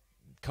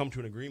come to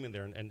an agreement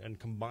there and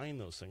combine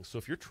those things. So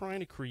if you're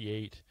trying to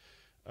create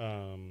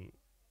a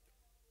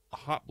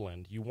hop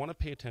blend, you want to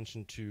pay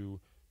attention to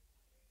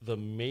the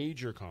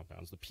major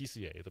compounds, the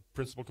PCA, the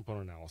principal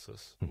component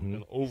analysis,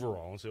 and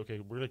overall, and say,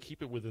 okay, we're going to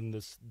keep it within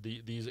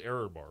these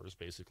error bars,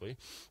 basically.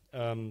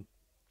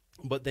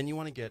 But then you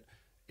want to get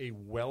a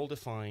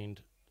well-defined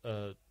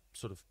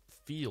sort of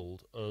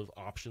field of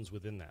options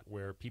within that,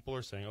 where people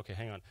are saying, okay,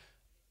 hang on,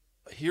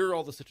 here are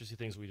all the citrusy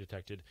things we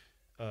detected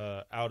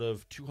out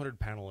of 200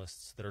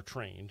 panelists that are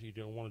trained. You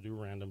don't want to do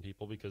random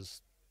people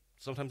because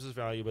sometimes there's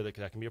value, but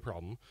that can be a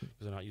problem because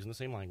they're not using the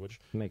same language.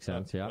 Makes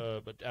sense, yeah.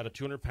 But out of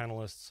 200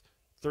 panelists,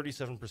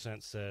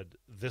 37% said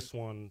this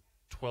one,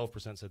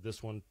 12% said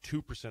this one,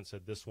 2%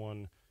 said this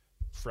one.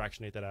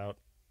 Fractionate that out,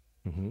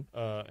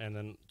 and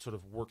then sort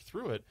of work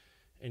through it.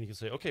 And you can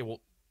say, okay,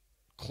 well,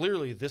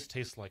 clearly this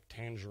tastes like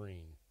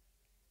tangerine,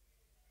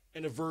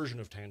 and a version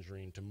of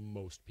tangerine to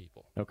most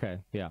people. Okay,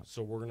 yeah.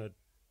 So we're going to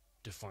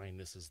define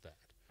this as that.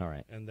 All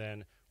right. And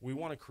then we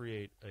want to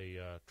create a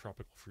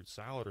tropical fruit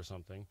salad or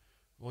something.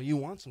 Well, you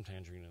want some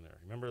tangerine in there.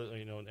 Remember,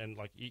 and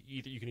like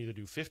you can either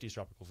do 50s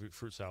tropical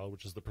fruit salad,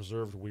 which is the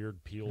preserved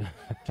weird peeled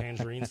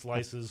tangerine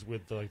slices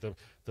with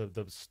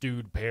the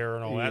stewed pear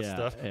and all that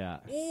stuff. Yeah.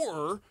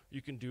 Or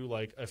you can do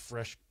like a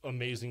fresh,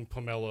 amazing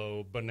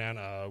pomelo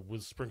banana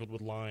sprinkled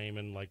with lime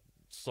and like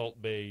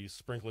Salt Bay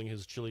sprinkling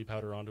his chili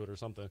powder onto it or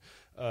something,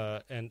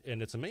 and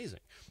it's amazing.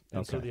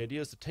 And so the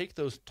idea is to take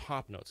those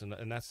top notes,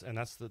 and that's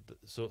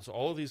so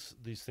all of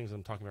these things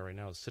I'm talking about right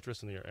now, the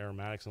citrus and the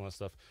aromatics and all that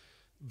stuff,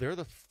 they're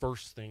the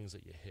first things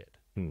that you hit.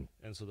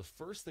 And so the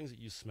first things that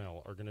you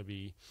smell are going to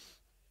be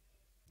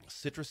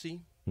citrusy,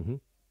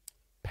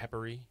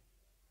 peppery,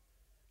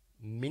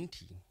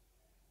 minty.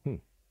 And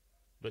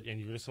you're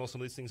going to smell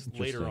some of these things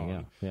later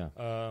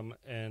on.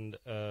 And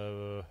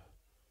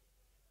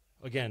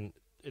again,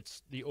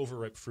 it's the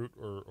overripe fruit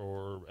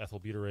or ethyl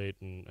butyrate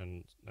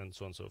and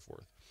so on and so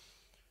forth.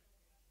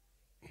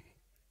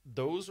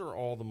 Those are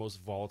all the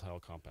most volatile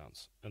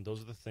compounds, and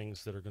those are the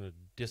things that are going to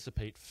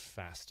dissipate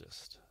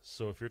fastest.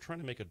 So if you're trying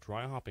to make a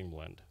dry hopping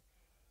blend,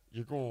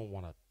 you're going to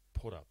want to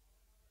put a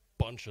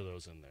bunch of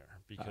those in there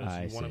because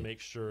you want to make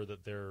sure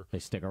that they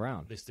stick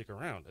around.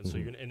 And so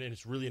and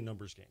it's really a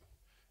numbers game.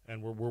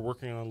 And we're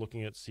working on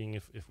looking at seeing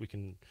if we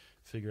can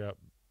figure out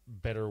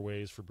better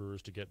ways for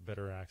brewers to get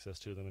better access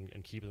to them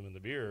and keep them in the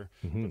beer.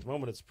 But at the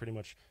moment, it's pretty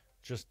much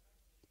just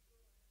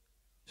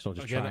still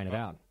just trying it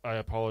out. I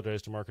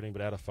apologize to marketing,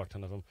 but add a fuck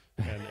ton of them,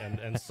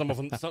 and some of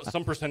them,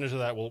 some percentage of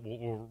that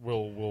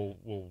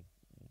will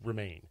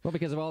remain. Well,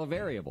 because of all the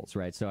variables,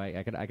 right? So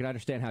I can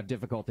understand how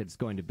difficult it's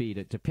going to be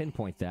to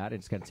pinpoint that.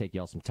 It's going to take you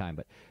all some time,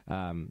 but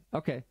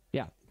okay,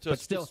 yeah. So but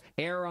still,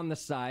 err on the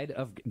side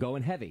of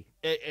going heavy.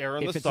 Err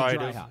on the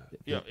side of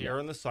err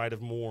on the side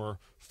of more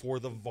for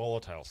the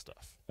volatile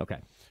stuff. Okay.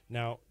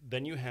 Now,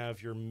 then you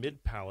have your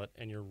mid palate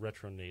and your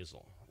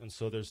retronasal, and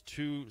so there's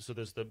two. So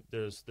there's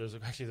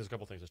actually a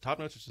couple things. There's top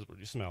notes, which is what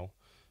you smell,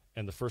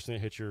 and the first thing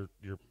that hits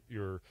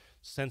your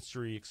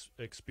sensory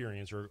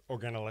experience or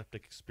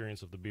organoleptic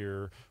experience of the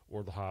beer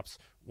or the hops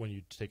when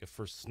you take a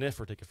first sniff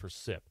or take a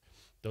first sip.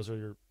 Those are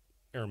your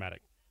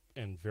aromatic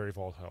and very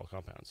volatile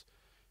compounds.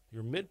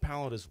 Your mid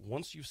palate is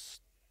once you've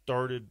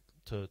started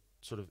to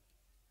sort of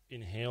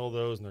inhale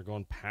those and they're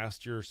going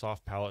past your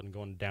soft palate and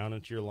going down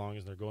into your lungs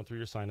and they're going through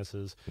your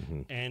sinuses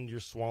and you're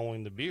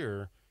swallowing the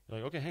beer, you're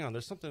like, okay, hang on,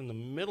 there's something in the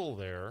middle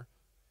there.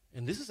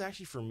 And this is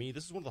actually, for me,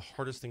 this is one of the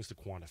hardest things to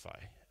quantify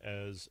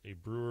as a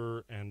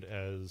brewer and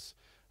as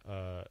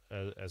a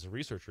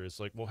researcher. It's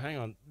like, well, hang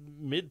on,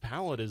 mid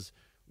palate is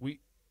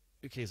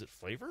is it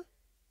flavor?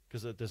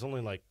 Because there's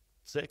only like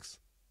 6: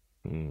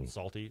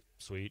 salty,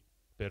 sweet,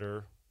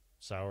 bitter,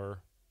 sour,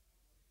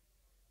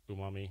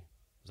 umami.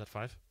 Is that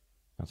 5?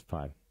 That's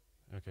 5.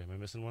 Okay, am I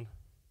missing one?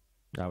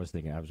 I was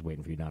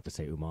waiting for you not to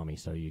say umami,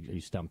 so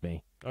you stumped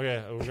me.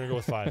 Okay, we're gonna go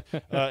with 5.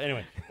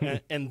 Anyway,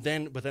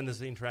 but then there's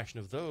the interaction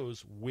of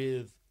those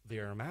with the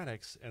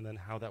aromatics, and then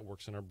how that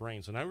works in our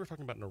brain. So now we're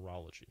talking about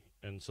neurology,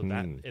 and so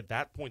that at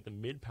that point the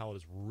mid palate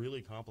is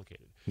really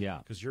complicated. Yeah,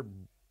 because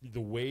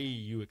the way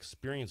you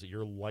experience it,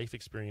 your life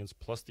experience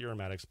plus the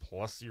aromatics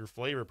plus your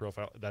flavor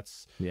profile.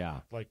 That's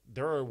like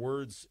there are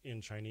words in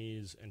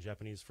Chinese and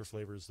Japanese for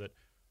flavors that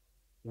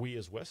we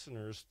as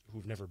Westerners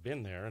who've never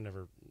been there and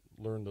never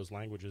learned those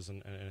languages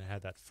and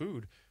had that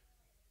food,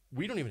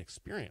 we don't even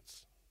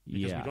experience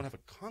because we don't have a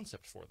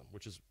concept for them,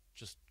 which is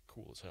just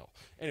cool as hell.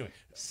 Anyway.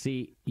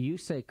 See, you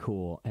say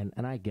cool, and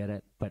I get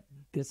it, but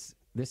this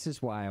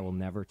is why I will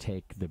never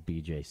take the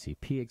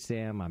BJCP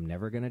exam. I'm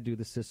never going to do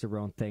the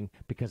Cicerone thing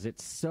because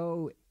it's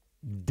so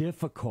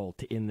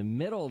difficult in the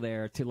middle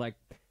there to like,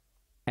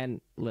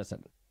 and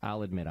listen,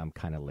 I'll admit I'm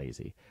kind of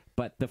lazy,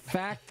 but the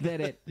fact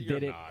that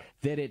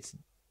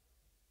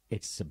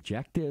it's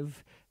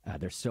subjective.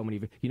 There's so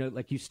many,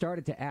 like you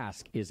started to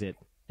ask, is it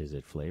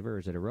flavor or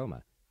is it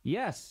aroma?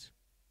 Yes.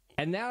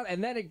 And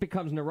then it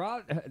becomes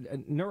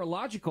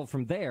neurological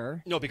from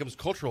there. No, it becomes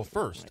cultural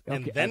first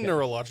and then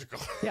neurological.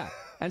 Yeah.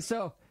 And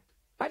so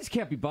I just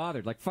can't be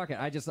bothered. Like, fuck it.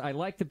 I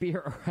like the beer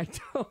or I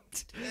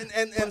don't.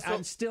 And so,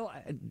 I'm still,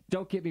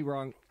 don't get me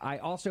wrong. I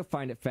also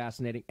find it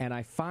fascinating. And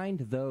I find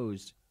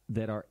those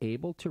that are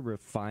able to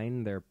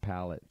refine their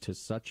palate to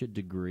such a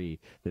degree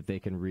that they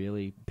can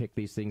really pick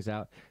these things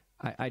out.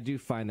 I do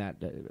find that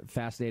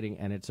fascinating,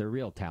 and it's a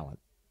real talent,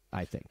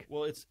 I think.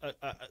 Well, it's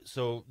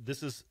so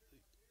this is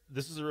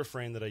a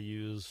refrain that I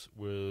use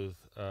with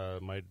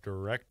my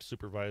direct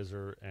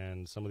supervisor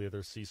and some of the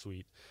other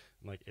C-suite.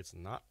 I'm like, it's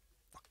not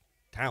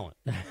talent;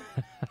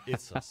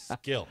 it's a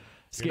skill.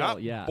 You're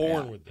not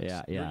born with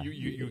this.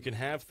 You can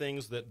have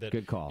things that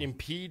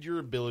impede your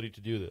ability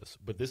to do this,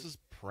 but this is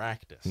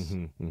practice,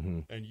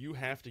 and you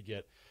have to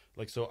get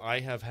like. So I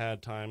have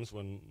had times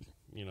when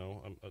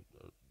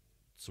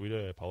Sweet,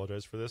 I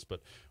apologize for this,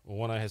 but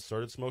when I had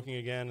started smoking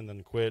again and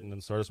then quit and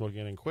then started smoking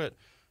again and quit,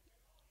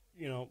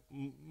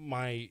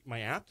 my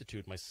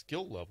aptitude, my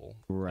skill level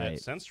at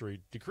sensory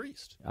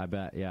decreased. I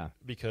bet, yeah.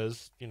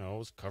 Because, I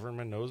was covering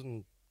my nose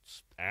in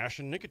ash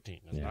and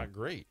nicotine. It's not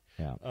great.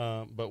 Yeah.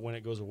 But when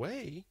it goes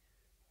away,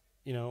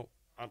 I'm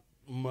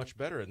much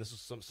better. And this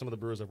is some of the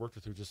brewers I've worked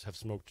with who just have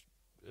smoked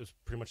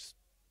pretty much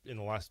in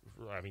the last,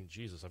 I mean,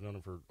 Jesus, I've known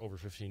them for over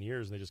 15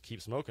 years, and they just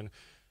keep smoking.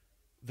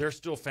 They're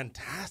still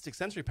fantastic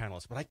sensory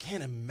panelists, but I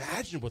can't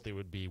imagine what they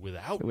would be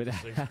without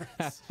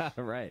cigarettes.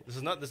 Right. This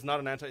is not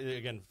an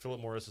again, Philip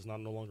Morris is no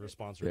longer a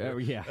sponsor.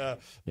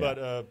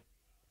 But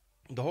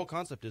the whole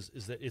concept is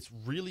that it's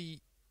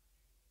really,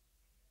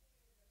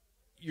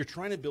 you're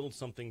trying to build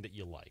something that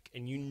you like,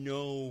 and you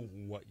know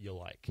what you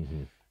like.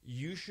 Mm-hmm.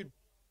 You should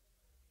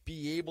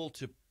be able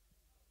to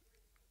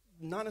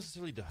not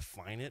necessarily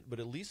define it,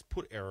 but at least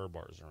put error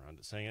bars around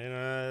it, saying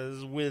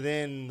it's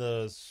within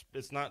the.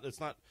 It's not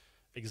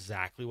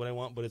exactly what I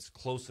want, but it's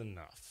close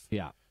enough.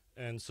 Yeah.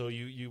 And so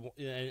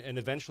and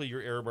eventually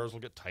your error bars will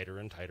get tighter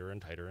and tighter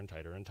and tighter and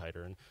tighter and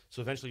tighter, and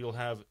so eventually you'll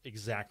have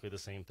exactly the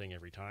same thing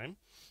every time.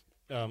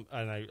 And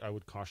I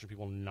would caution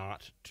people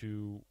not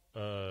to.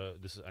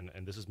 This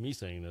is me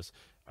saying this.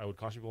 I would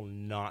caution people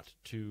not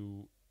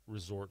to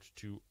resort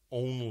to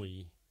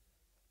only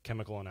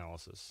chemical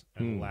analysis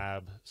and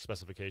lab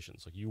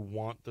specifications. Like, you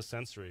want the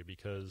sensory,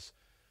 because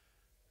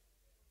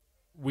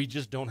we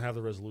just don't have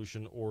the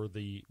resolution or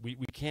we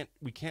can't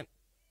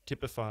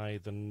typify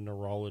the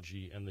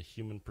neurology and the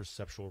human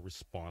perceptual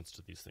response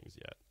to these things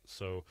yet.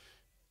 So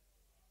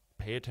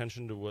pay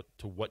attention to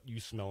what you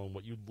smell and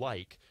what you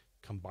like,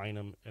 combine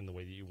them in the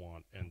way that you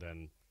want, and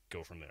then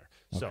go from there.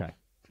 Okay.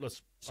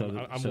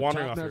 I'm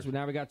wandering off here.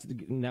 Now we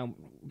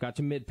got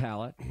to mid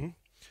palate. Mm-hmm.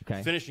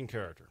 Okay. Finishing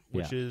character,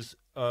 which is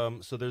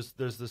so there's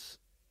this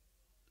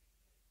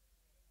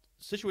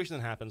situation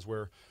that happens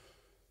where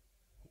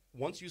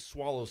once you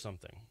swallow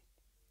something,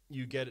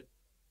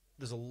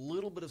 there's a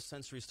little bit of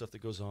sensory stuff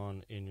that goes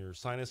on in your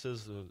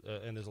sinuses,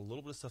 and there's a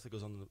little bit of stuff that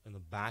goes on in the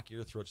back of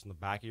your throat, in the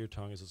back of your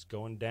tongue as it's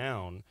going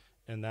down,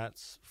 and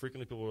that's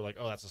frequently people are like,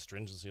 oh, that's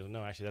astringency.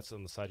 No, actually, that's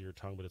on the side of your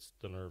tongue, but it's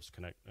the nerves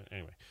connect.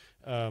 Anyway,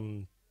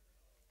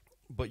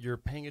 but you're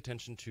paying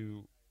attention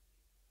to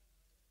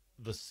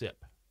the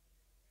sip,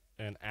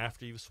 and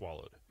after you've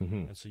swallowed,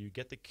 and so you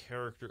get the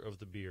character of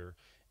the beer,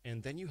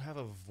 and then you have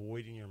a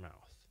void in your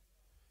mouth.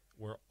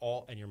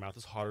 And your mouth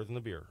is hotter than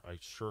the beer. I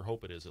sure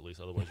hope it is, at least,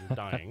 otherwise you're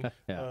dying.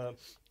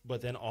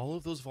 But then all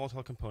of those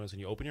volatile components, and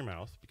you open your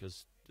mouth,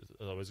 because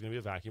there's always going to be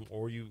a vacuum,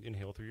 or you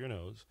inhale through your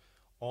nose,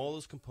 all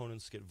those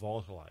components get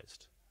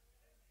volatilized.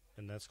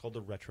 And that's called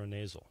the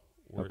retronasal,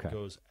 where it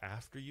goes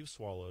after you've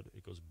swallowed,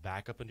 it goes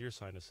back up into your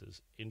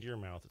sinuses, into your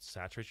mouth, it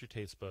saturates your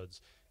taste buds,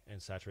 and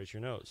saturates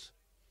your nose.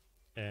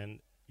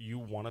 And you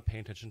want to pay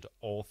attention to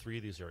all three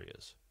of these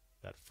areas.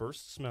 That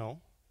first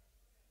smell,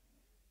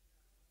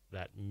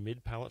 that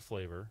mid-palate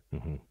flavor,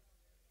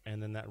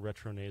 and then that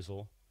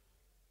retronasal.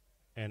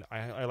 And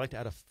I like to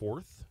add a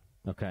fourth,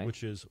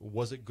 which is,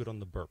 was it good on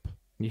the burp?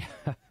 Yeah.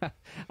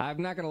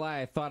 I'm not going to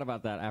lie, I thought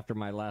about that after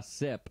my last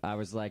sip. I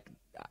was like,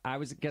 I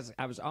was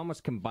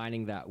almost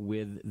combining that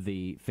with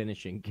the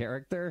finishing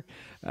character.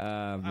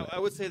 I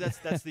would say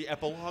that's the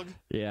epilogue.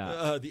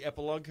 The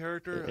epilogue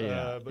character.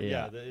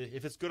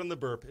 If it's good on the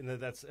burp, and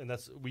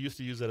that's we used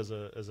to use that as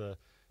a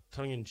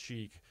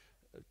tongue-in-cheek,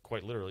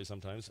 quite literally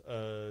sometimes,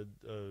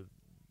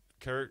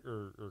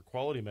 character or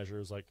quality measure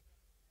is like,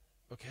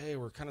 okay,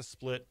 we're kind of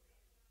split.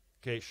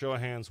 Okay, show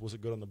of hands, was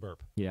it good on the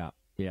burp? Yeah.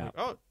 Like,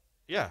 oh,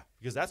 yeah,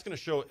 because that's going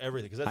to show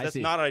everything, because that's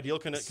not an ideal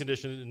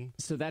condition.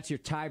 So that's your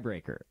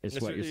tiebreaker, is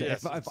what you're saying.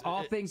 Yes, if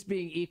all things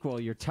being equal,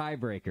 your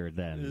tiebreaker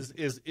then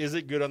is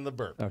it good on the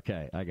burp?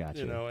 Okay, I got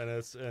you. And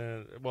it's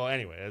well,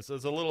 anyway, it's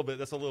a little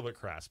bit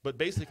crass, but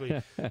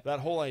basically that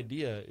whole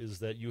idea is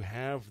that you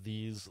have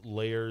these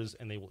layers,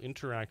 and they will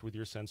interact with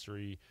your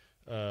sensory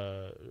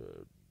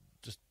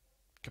just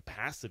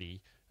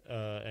capacity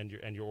and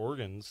your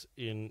organs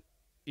in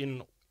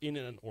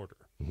an order.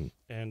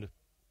 And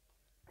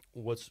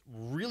what's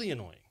really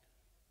annoying,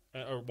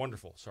 or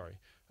wonderful, sorry,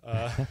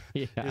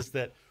 is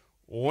that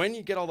when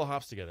you get all the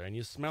hops together and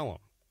you smell them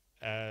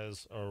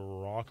as a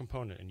raw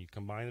component and you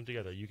combine them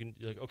together, you're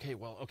like, okay,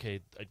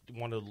 I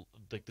want to,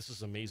 like, this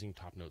is amazing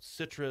top note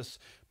citrus,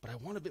 but I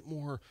want a bit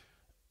more,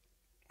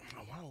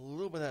 I want a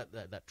little bit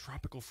of that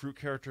tropical fruit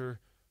character.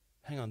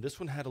 Hang on, this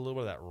one had a little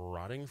bit of that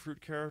rotting fruit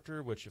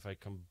character, which if I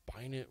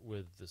combine it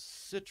with the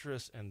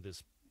citrus and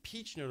this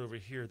peach note over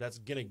here, that's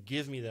going to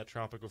give me that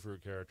tropical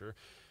fruit character.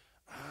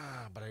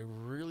 But I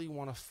really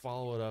want to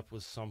follow it up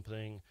with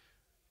something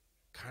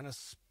kind of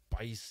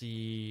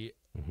spicy.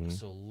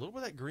 So a little bit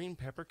of that green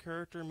pepper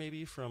character,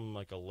 maybe from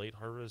like a late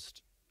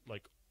harvest,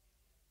 like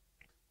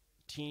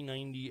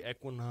T90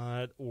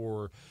 Equinaut,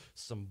 or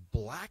some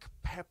black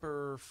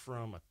pepper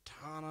from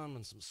Autumn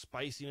and some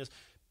spiciness.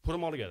 Put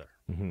them all together.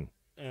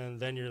 And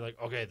then you're like,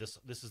 okay, this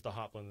is the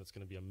hop blend that's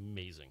going to be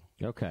amazing.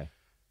 Okay.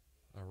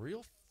 A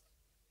real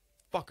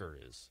fucker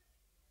is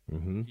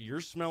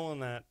you're smelling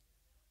that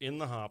in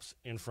the hops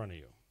in front of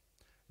you.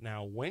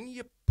 Now, when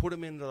you put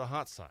them into the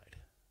hot side,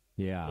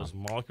 those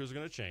molecules are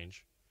going to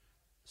change.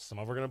 Some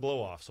of them are going to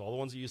blow off. So all the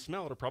ones that you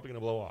smell are probably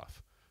going to blow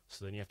off.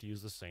 So then you have to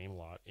use the same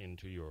lot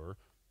into your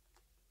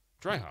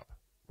dry hop.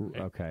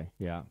 Okay,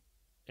 yeah.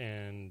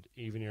 And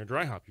even in your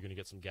dry hop, you're going to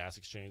get some gas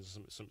exchange.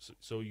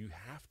 So you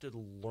have to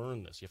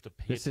learn this. You have to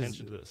pay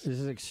attention to this. This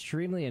is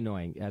extremely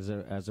annoying.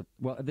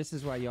 Well, this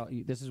is why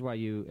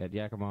you at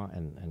Yakima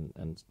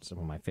and some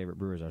of my favorite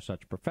brewers are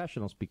such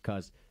professionals,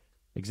 because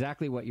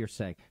exactly what you're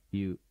saying.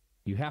 You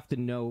have to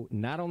know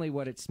not only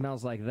what it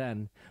smells like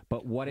then,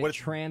 but what it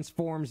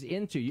transforms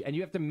into, and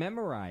you have to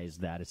memorize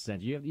that.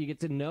 Essentially, you get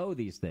to know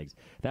these things.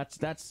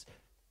 That's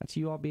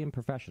you all being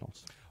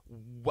professionals.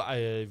 Well,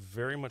 I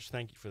very much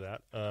thank you for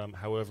that.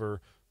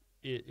 However,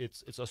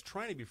 it's us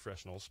trying to be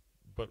professionals,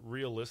 but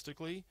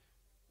realistically,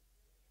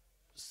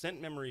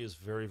 scent memory is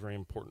very, very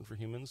important for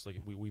humans. Like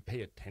we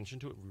pay attention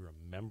to it, we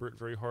remember it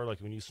very hard.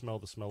 Like when you smell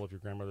the smell of your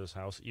grandmother's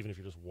house, even if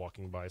you're just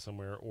walking by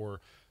somewhere,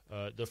 or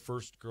the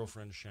first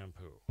girlfriend's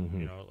shampoo,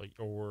 you know, like,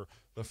 or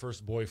the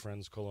first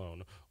boyfriend's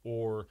cologne,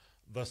 or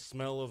the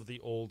smell of the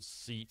old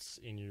seats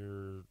in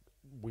your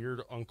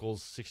weird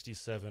uncle's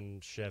 67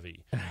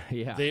 Chevy.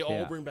 They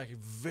all bring back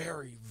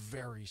very,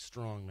 very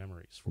strong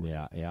memories for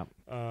you.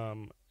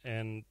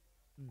 And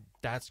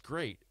that's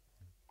great,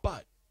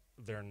 but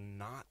they're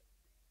not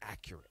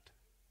accurate.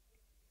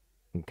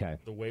 Okay.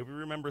 The way we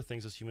remember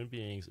things as human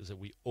beings is that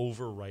we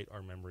overwrite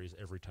our memories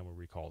every time we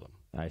recall them.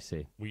 I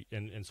see.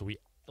 And so we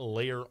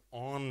layer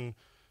on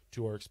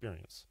to our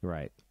experience.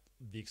 Right.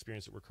 The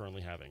experience that we're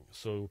currently having.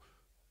 So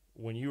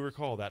when you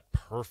recall that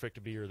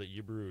perfect beer that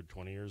you brewed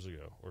 20 years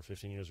ago, or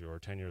 15 years ago, or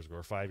 10 years ago,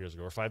 or 5 years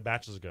ago, or 5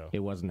 batches ago, it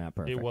wasn't that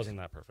perfect. It wasn't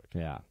that perfect.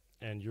 Yeah.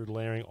 And you're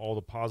layering all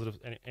the positives.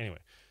 Anyway,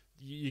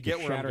 you get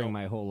where I'm shattering going.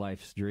 my whole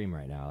life's dream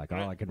right now. Like,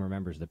 all I can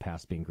remember is the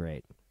past being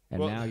great.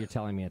 And now you're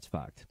telling me it's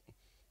fucked.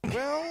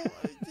 Well,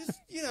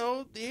 you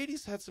know, the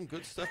 80s had some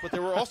good stuff, but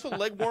there were also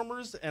leg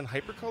warmers and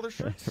hypercolor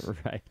shirts.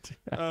 Right.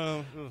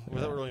 Well,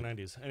 that were early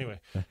 90s. Anyway.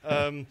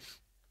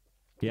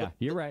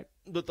 You're right.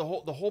 But the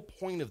whole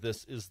point of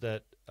this is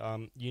that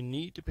you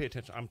need to pay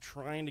attention. I'm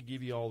trying to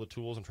give you all the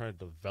tools. I'm trying to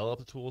develop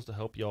the tools to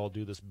help you all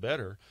do this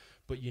better.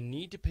 But you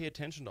need to pay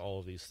attention to all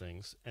of these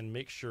things and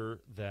make sure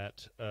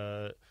that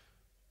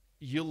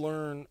you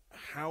learn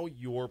how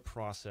your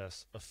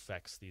process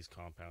affects these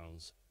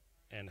compounds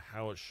and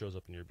how it shows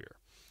up in your beer.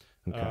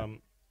 Okay.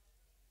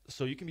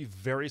 So you can be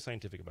very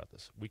scientific about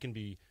this. We can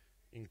be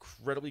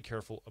incredibly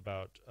careful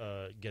about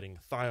getting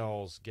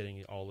thiols,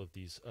 getting all of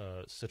these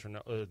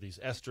these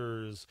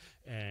esters,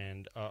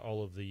 and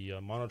all of the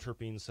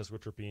monoterpenes,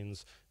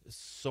 sesquiterpenes,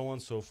 so on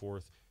and so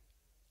forth,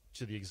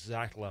 to the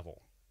exact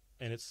level.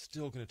 And it's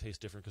still going to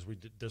taste different because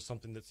there's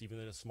something that's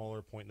even at a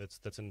smaller point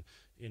that's in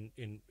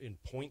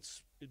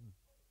points,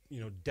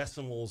 you know,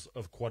 decimals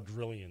of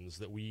quadrillions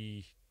that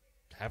we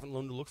haven't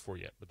learned to look for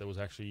yet, but that was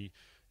actually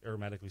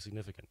aromatically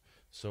significant.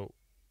 So.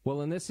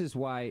 Well, and this is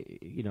why,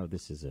 you know,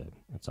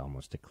 it's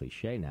almost a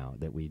cliche now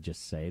that we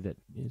just say that,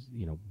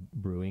 you know,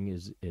 brewing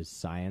is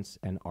science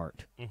and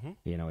art. Mm-hmm.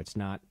 You know,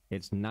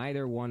 it's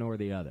neither one or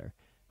the other.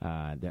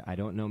 I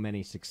don't know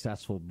many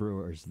successful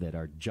brewers that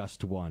are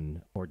just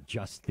one or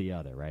just the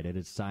other, right? It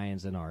is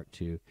science and art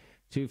to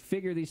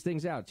figure these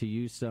things out, to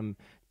use some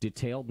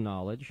detailed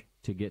knowledge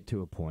to get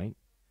to a point,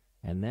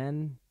 and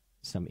then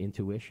some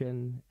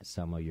intuition,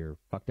 some of your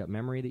fucked up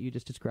memory that you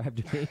just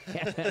described to me.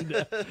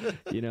 And,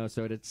 you know,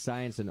 so it's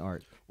science and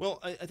art. Well,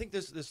 I think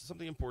there's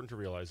something important to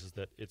realize is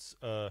that it's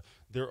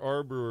there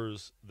are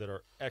brewers that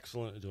are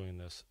excellent at doing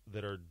this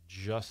that are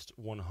just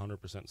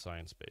 100%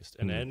 science-based.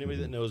 And anybody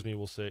that knows me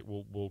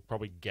will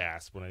probably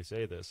gasp when I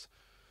say this.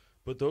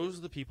 But those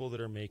are the people that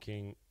are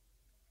making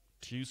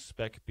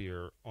two-spec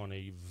beer on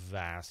a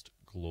vast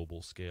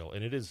global scale.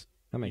 And it is...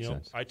 That makes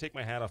sense. I take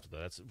my hat off to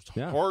that. It's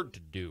hard to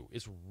do.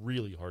 It's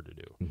really hard to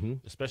do,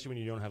 especially when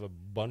you don't have a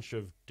bunch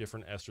of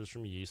different esters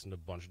from yeast and a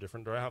bunch of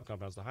different dry hop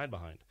compounds to hide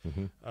behind.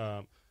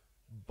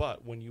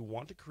 But when you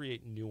want to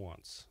create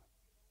nuance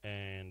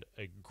and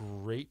a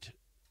great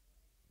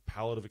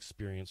palette of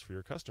experience for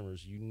your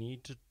customers, you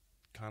need to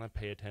kind of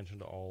pay attention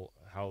to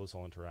how this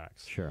all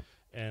interacts. Sure.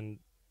 And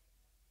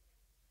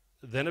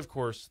then, of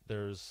course,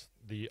 there's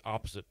the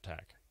opposite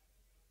tack,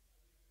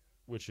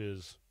 which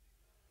is...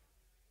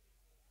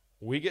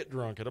 we get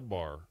drunk at a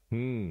bar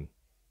and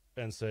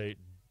say,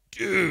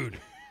 dude,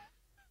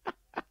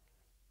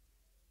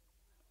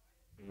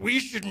 we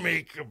should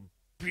make a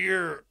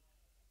beer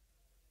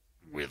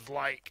with,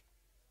 like,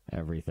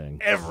 everything.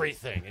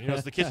 And, you know,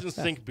 it's the kitchen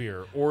sink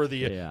beer. Or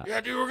the,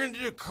 dude, we're going to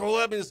do a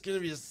collab, and it's going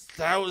to be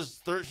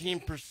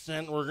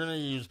 13%. We're going to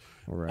use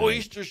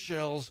oyster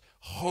shells,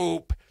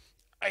 hope,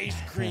 ice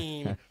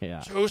cream,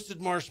 toasted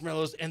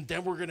marshmallows, and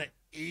then we're going to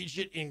age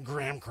it in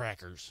graham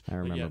crackers. I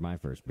remember my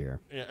first beer.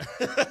 Yeah.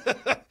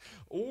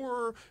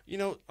 Or, you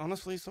know,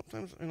 honestly,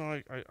 sometimes, you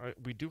know,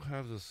 we do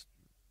have this,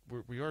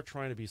 we are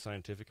trying to be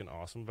scientific and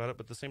awesome about it,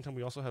 but at the same time,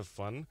 we also have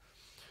fun.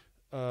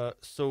 Well,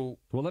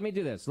 let me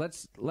do this.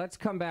 Let's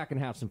come back and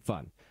have some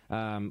fun.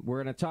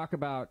 We're going to talk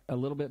about a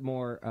little bit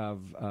more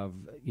of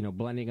you know,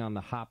 blending on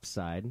the hop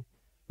side.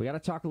 We got to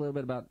talk a little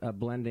bit about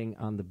blending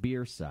on the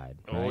beer side.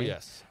 Right? Oh,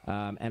 yes.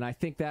 And I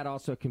think that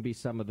also can be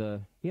some of the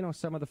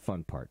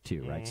fun part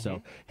too, right?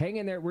 So hang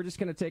in there. We're just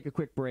going to take a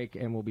quick break,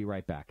 and we'll be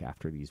right back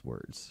after these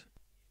words.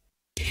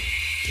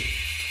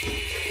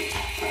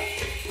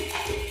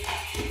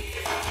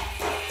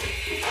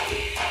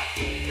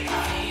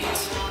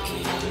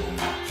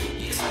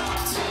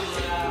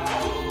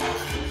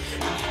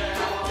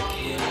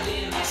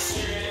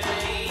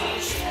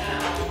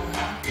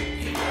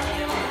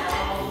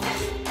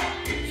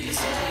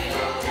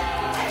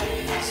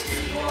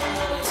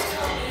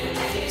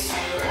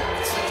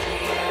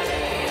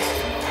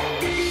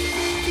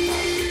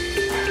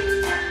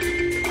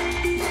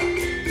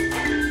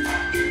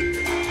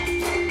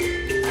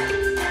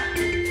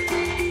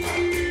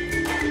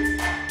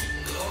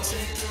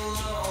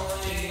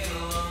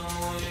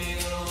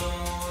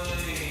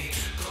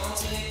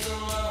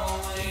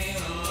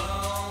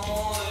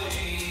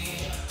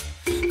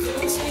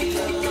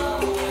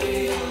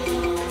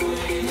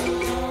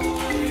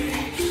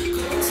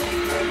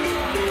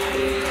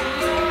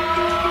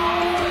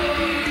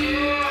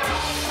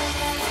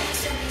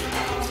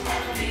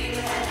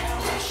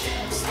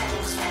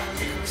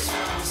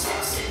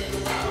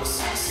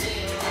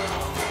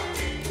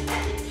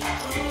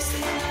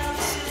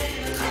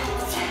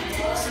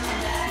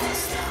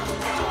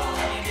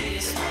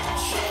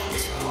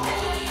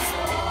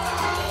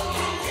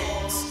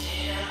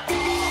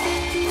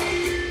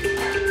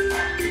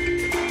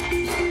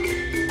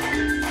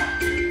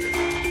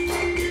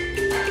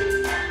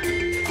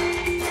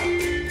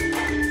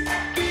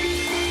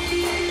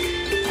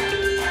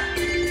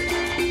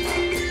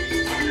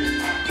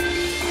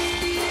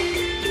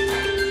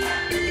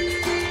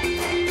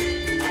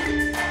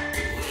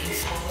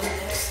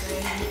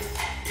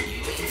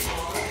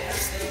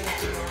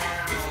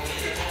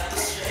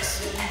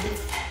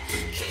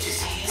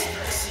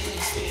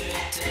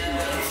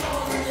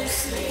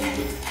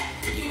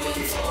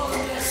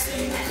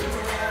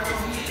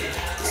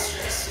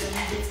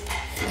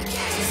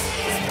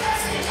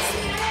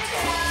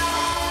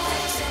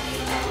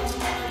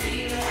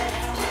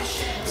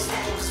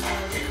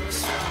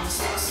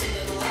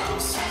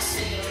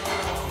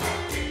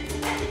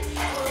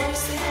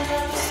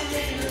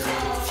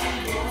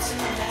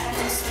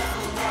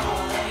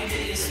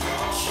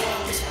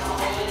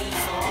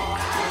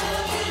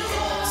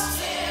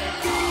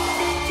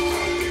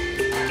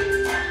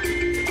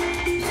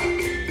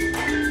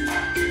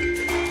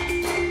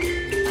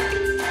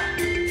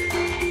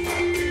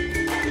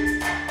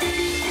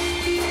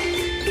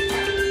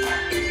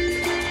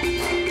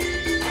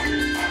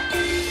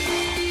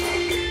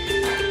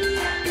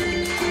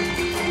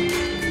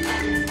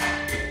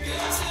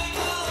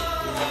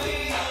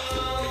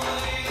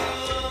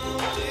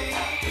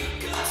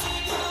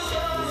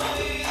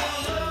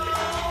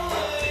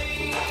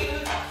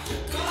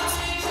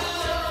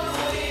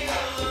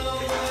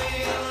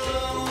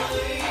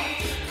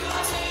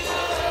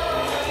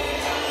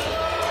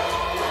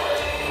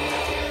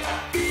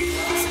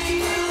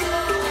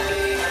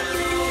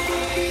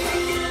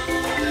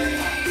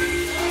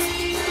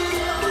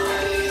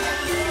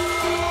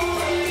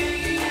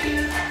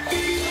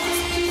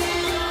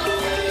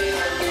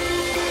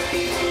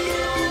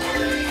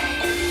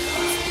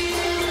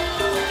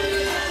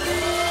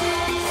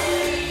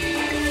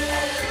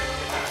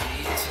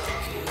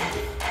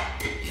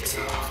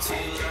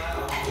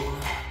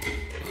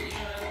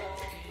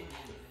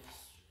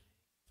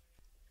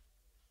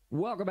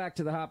 Welcome back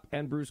to the Hop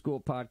and Brew School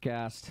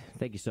podcast.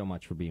 Thank you so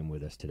much for being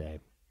with us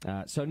today.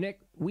 So, Nick,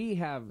 we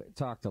have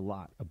talked a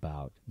lot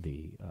about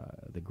the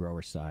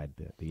grower side,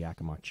 the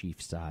Yakima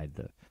chief side,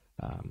 the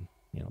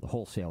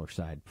wholesaler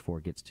side before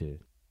it gets to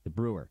the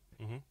brewer.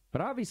 Mm-hmm. But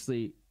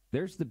obviously,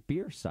 there's the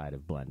beer side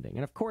of blending,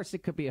 and of course, it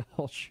could be a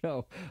whole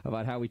show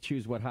about how we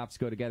choose what hops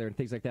go together and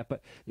things like that.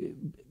 But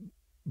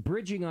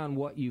bridging on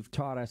what you've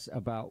taught us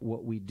about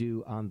what we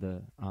do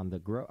on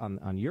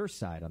your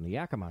side, on the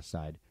Yakima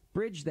side,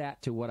 bridge that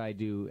to what I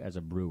do as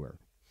a brewer.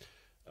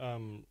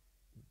 Can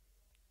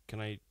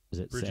I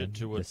bridge it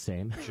to what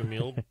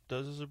Jamil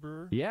does as a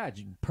brewer? Yeah,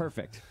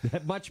 perfect.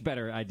 Much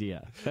better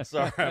idea.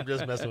 Sorry, I'm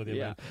just messing with you,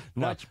 man.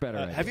 Much better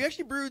idea. Have you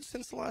actually brewed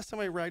since the last time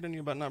I ragged on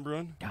you about not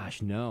brewing?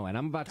 Gosh, no. And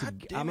I'm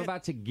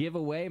about to give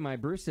away my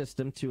brew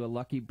system to a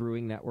lucky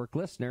Brewing Network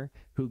listener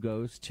who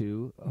goes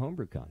to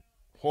HomebrewCon.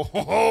 Ho,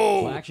 ho,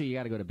 ho. Well, actually, you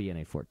got to go to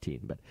BNA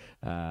 14, but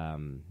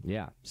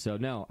yeah. So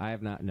no, I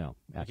have not. No,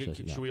 actually,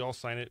 should we all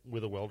sign it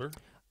with a welder?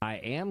 I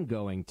am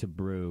going to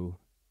brew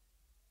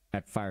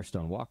at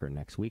Firestone Walker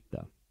next week,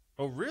 though.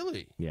 Oh,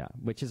 really? Yeah,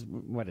 which is,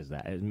 what is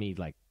that? It's me,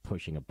 like,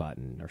 pushing a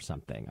button or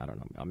something. I don't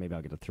know. Maybe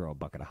I'll get to throw a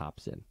bucket of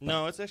hops in. But.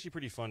 No, it's actually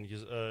pretty fun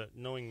because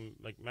knowing,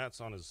 like, Matt's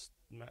on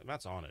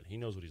it. He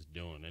knows what he's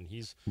doing, and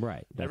he's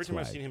right. Every time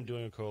I've seen him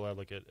doing a collab,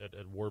 like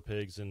at War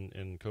Pigs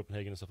in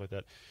Copenhagen and stuff like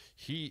that,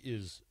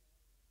 he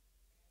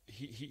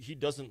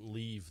doesn't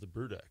leave the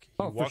brew deck.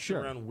 He walks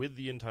around with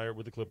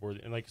the clipboard,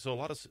 and like so a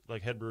lot of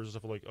like head brewers and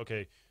stuff are like,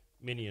 okay,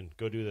 Minion,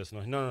 go do this.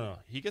 And no.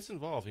 He gets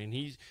involved, and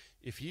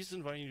if he's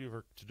inviting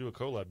you to do a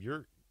collab,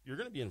 you're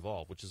going to be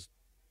involved, which is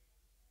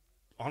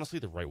honestly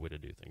the right way to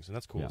do things, and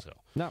that's cool as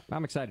hell. No,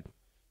 I'm excited.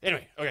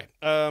 Anyway, okay.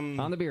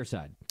 On the beer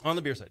side.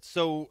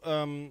 So,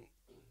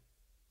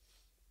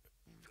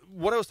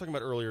 what I was talking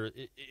about earlier,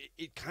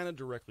 it kind of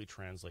directly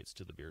translates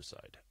to the beer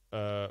side,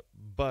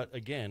 but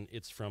again,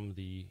 it's from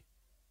the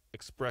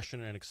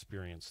expression and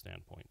experience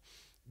standpoint.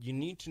 You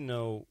need to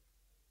know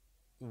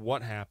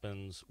what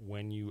happens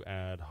when you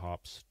add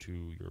hops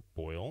to your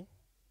boil,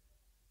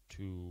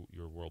 to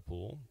your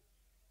whirlpool,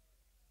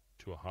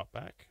 to a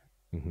hopback,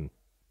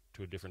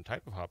 to a different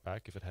type of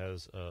hopback if it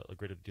has a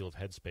greater deal of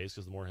headspace,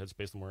 because the more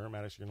headspace, the more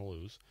aromatics you're going to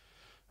lose,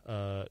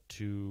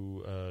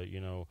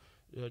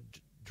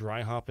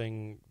 dry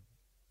hopping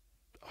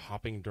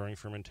during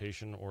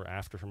fermentation or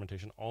after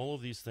fermentation. All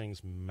of these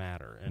things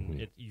matter,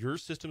 and your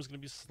system is going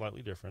to be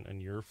slightly different, and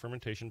your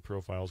fermentation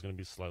profile is going to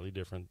be slightly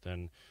different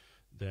than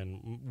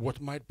what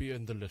might be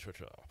in the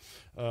literature.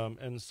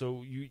 And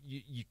so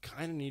you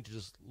kind of need to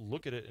just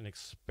look at it and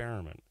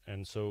experiment,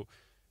 and so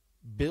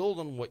build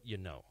on what you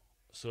know.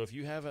 So if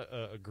you have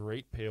a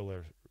great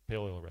pale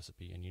ale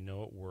recipe and you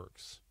know it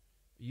works,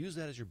 use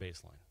that as your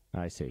baseline.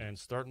 I see. And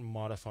start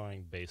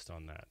modifying based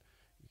on that.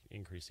 You can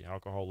increase the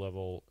alcohol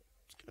level.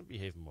 It's going to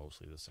behave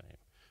mostly the same.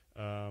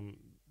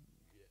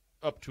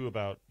 Up to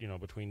about,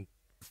 between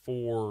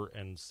 4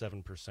 and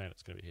 7%,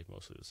 it's going to behave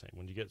mostly the same.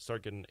 When you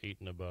start getting 8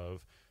 and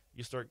above,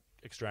 you start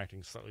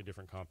extracting slightly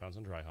different compounds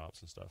and dry hops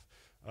and stuff.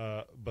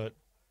 But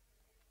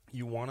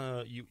you want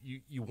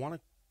to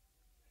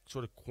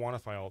sort of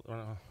quantify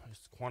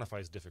quantify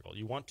is difficult.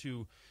 You want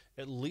to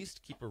at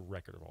least keep a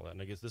record of all that.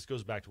 And I guess this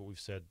goes back to what we've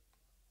said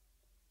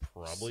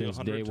probably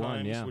 100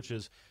 times, which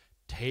is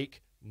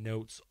take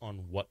notes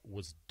on what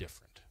was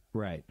different.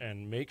 Right.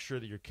 And make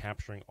sure that you're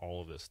capturing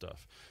all of this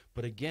stuff.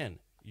 But again,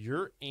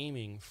 you're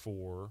aiming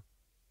for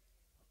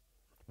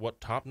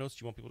what top notes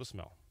do you want people to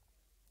smell?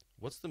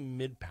 What's the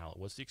mid palate?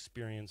 What's the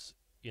experience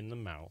in the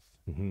mouth?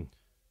 And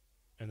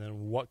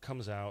then what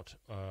comes out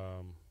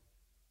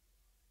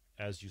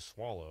as you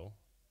swallow,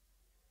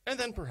 and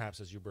then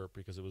perhaps as you burp,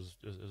 because it was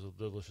a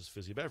delicious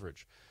fizzy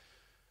beverage.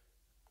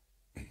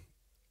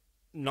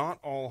 Not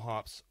all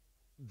hops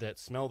that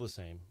smell the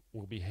same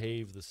will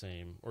behave the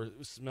same, or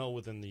smell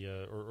within the,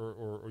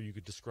 or you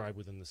could describe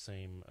within the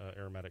same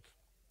aromatic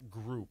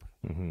group,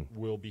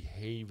 will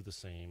behave the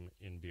same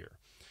in beer.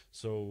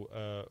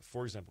 So,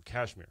 for example,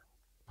 Cashmere,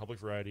 public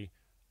variety,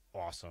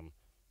 awesome.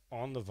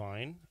 On the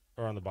vine,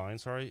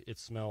 it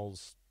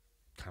smells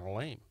kind of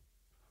lame.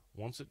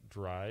 Once it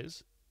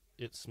dries,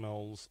 it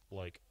smells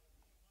like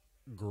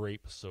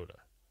grape soda.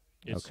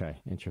 It's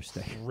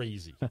interesting.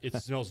 Crazy. It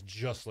smells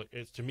just like,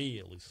 to me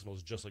at least, it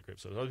smells just like grape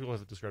soda. Other people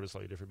have to describe it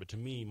slightly different, but to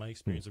me, my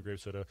experience of grape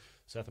soda,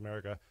 South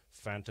America,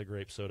 Fanta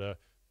grape soda,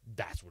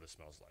 that's what it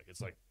smells like.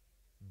 It's like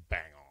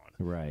bang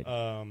on. Right.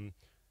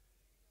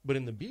 But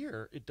in the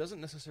beer, it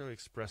doesn't necessarily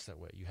express that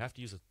way. You have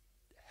to use a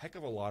heck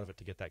of a lot of it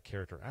to get that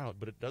character out,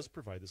 but it does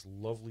provide this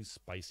lovely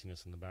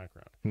spiciness in the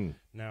background.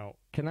 Now,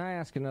 can I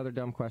ask another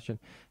dumb question?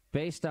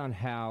 Based on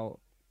how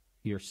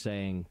you're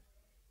saying,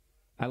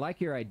 I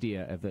like your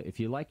idea of if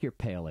you like your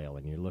pale ale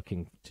and you're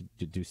looking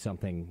to do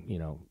something,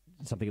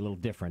 something a little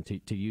different,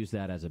 to use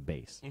that as a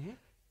base.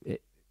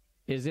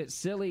 Is it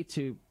silly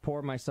to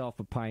pour myself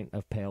a pint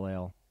of pale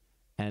ale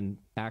and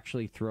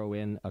actually throw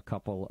in a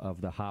couple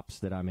of the hops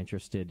that I'm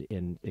interested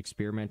in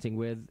experimenting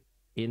with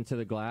into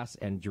the glass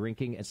and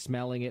drinking and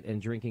smelling it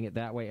and drinking it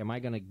that way, am I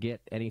going to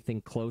get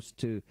anything close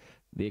to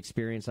the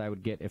experience I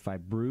would get if I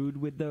brewed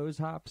with those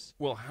hops?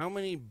 Well, how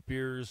many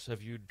beers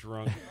have you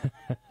drunk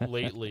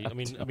lately? I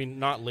mean,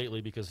 not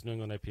lately because New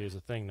England IPA is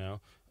a thing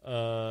now.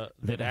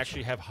 That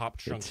actually have hop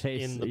chunks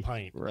in the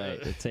pint. Right,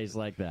 it tastes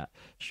like that.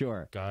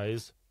 Sure.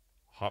 Guys,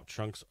 hop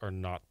chunks are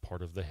not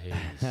part of the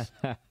haze.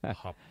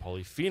 Hop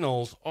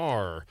polyphenols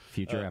are.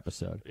 Future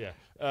episode. Yeah.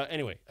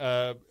 Anyway.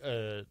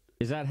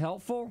 Is that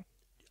helpful?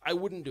 I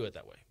wouldn't do it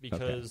that way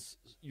because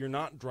you're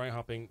not dry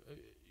hopping.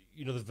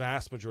 The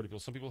vast majority of people,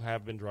 some people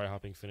have been dry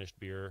hopping finished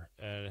beer,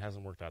 and it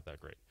hasn't worked out that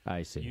great.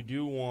 I see. You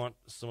do want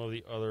some of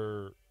the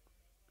other,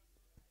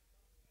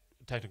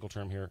 technical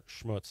term here,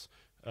 schmutz,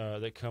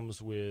 that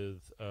comes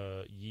with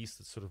yeast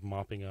that's sort of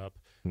mopping up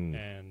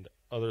and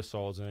other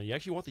solids in it. You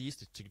actually want the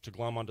yeast to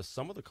glom onto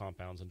some of the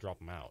compounds and drop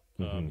them out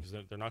because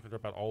they're not going to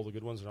drop out all the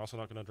good ones. They're also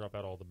not going to drop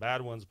out all the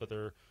bad ones, but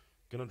they're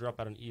going to drop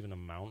out an even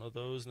amount of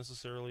those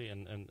necessarily,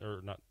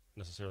 or not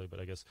necessarily, but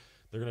I guess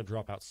they're going to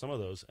drop out some of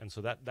those, and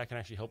so that can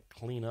actually help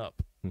clean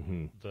up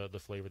the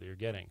flavor that you're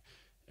getting.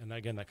 And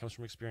again, that comes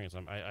from experience.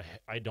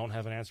 I don't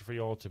have an answer for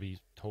you all to be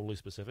totally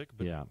specific,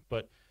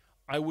 but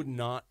I would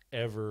not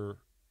ever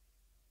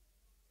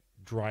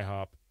dry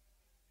hop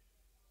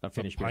a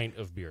finished pint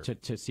of beer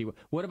to see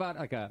what about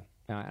like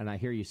and I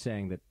hear you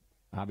saying that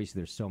obviously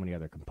there's so many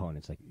other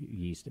components like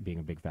yeast being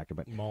a big factor,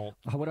 but malt,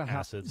 what about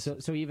acids.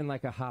 So even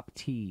like a hop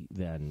tea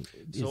then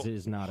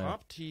is not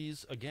hop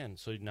teas again.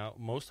 So now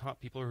most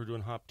hop people who are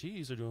doing hop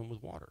teas are doing it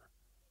with water.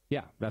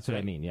 Yeah, that's what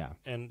I mean. Yeah,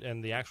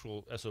 and the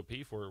actual SOP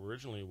for it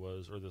originally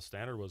was, or the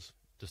standard was,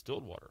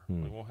 distilled water.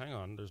 Like, well, hang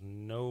on, there's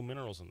no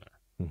minerals in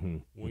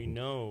there. We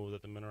know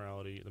that the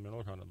mineral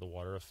content of the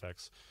water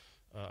affects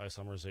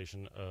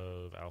isomerization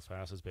of alpha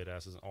acids, beta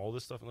acids, and all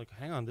this stuff. And like,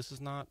 hang on, this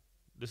is not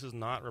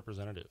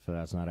representative. So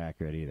that's not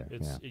accurate either.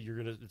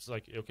 It's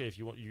like, okay, if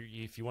you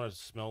want to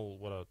smell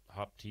what a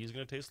hop tea is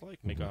going to taste like,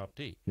 make a hop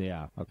tea.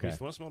 Yeah, okay. If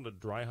you want to smell what a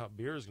dry hop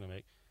beer is going to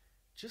make,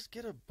 just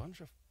get a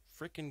bunch of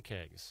frickin'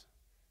 kegs.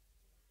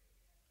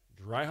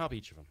 Dry hop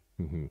each of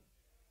them.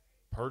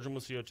 Purge them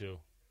with CO2.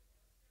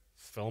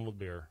 Fill them with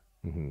beer.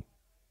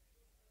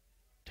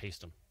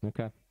 Taste them.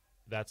 Okay.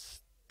 That's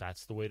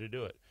the way to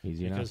do it.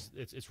 Easy because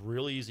enough. it's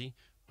real easy.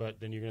 But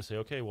then you're going to say,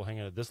 okay, well, hang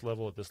on at this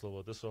level, at this level,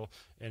 at this level.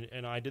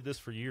 And I did this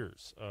for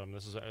years.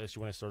 This is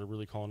actually when I started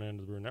really calling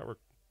into the Brew Network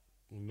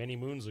many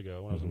moons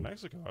ago. When I was in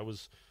Mexico, I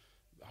was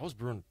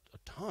brewing a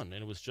ton.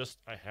 And it was just,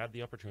 I had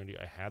the opportunity,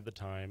 I had the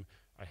time,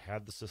 I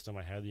had the system,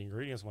 I had the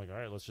ingredients. I'm like, all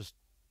right, let's just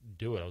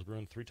do it. I was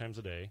brewing 3 times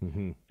a day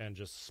and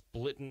just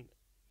splitting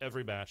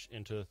every batch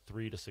into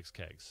 3 to 6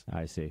 kegs.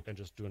 I see. And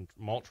just doing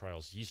malt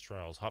trials, yeast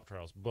trials, hop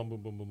trials, boom,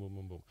 boom, boom, boom, boom,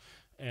 boom, boom.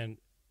 And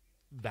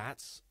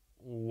that's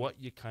what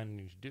you kind of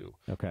need to do.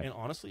 Okay. And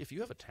honestly, if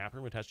you have a tap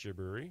room attached to your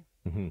brewery,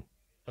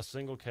 a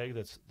single keg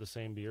that's the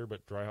same beer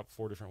but dry hop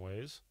 4 different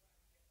ways,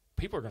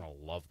 people are going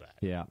to love that.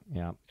 Yeah,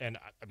 yeah. And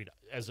I mean,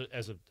 as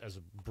a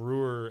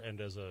brewer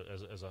and as a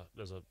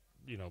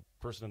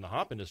person in the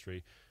hop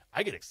industry,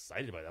 I get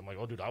excited by that. I'm like,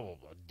 oh, dude, I will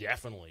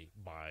definitely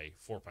buy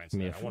 4 pints of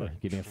that. I want to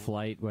give me a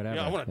flight, whatever.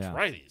 Yeah, I want to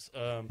try these.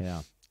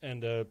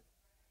 And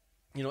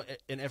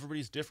and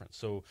everybody's different.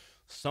 So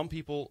some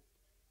people,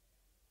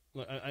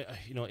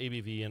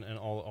 ABV and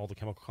all the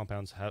chemical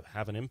compounds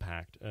have an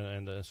impact,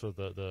 and sort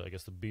of the I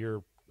guess the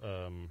beer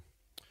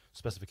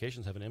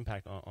specifications have an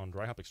impact on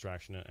dry hop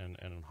extraction and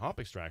on hop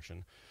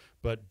extraction.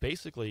 But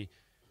basically,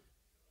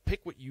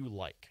 pick what you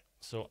like.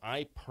 So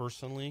I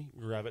personally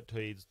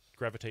gravitate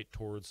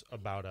towards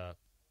about a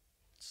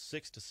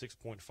 6 to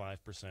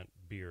 6.5%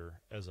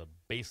 beer as a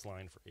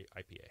baseline for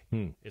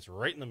IPA. It's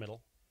right in the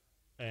middle,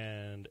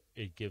 and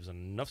it gives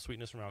enough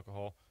sweetness from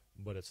alcohol,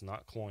 but it's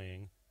not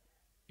cloying.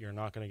 You're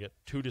not going to get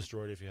too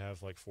destroyed if you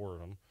have like 4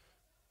 of them,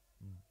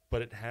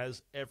 but it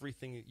has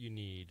everything that you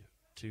need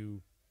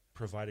to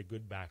provide a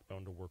good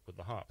backbone to work with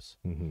the hops.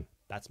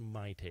 That's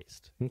my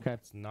taste. Okay.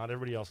 It's not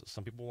everybody else's.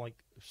 Some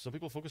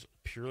people focus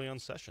purely on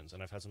sessions,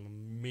 and I've had some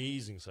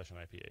amazing session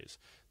IPAs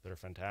that are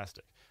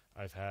fantastic.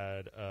 I've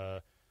had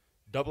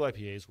double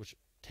IPAs, which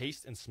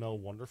taste and smell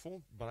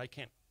wonderful, but I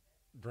can't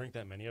drink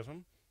that many of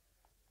them.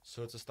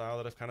 So it's a style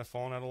that I've kind of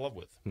fallen out of love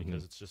with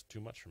because it's just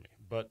too much for me.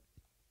 But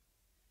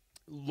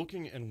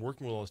looking and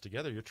working with all this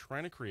together, you're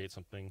trying to create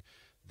something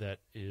that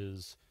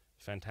is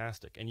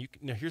fantastic. And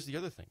now here's the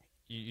other thing.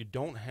 You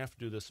don't have to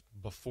do this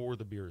before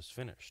the beer is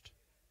finished.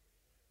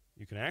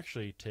 You can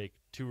actually take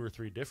 2 or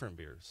 3 different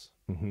beers,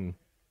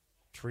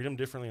 treat them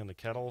differently on the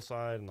kettle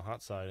side and the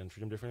hot side, and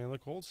treat them differently on the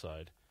cold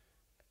side,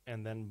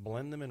 and then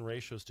blend them in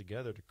ratios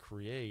together to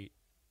create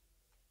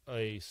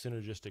a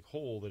synergistic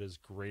whole that is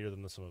greater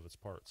than the sum of its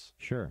parts.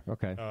 Sure.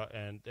 Okay.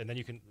 And then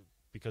you can,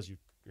 because you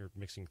you're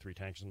mixing 3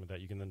 tanks and something like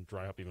that, you can then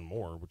dry hop even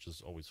more, which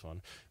is always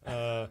fun.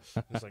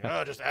 It's like,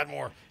 oh, just add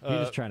more. You're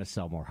just trying to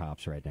sell more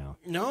hops right now.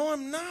 No,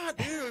 I'm not,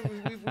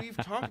 dude. We've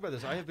talked about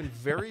this. I have been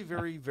very,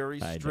 very, very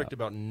strict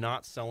about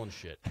not selling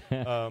shit.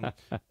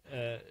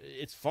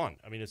 It's fun.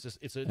 I mean,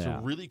 it's a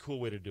really cool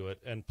way to do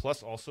it. And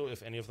plus, also,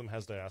 if any of them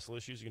has diacetyl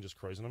issues, you can just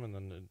krausen them, and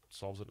then it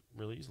solves it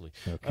really easily.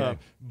 Okay.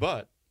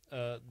 But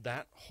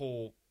that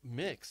whole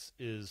mix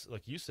is,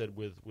 like you said,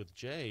 with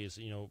Jay's,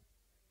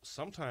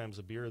 sometimes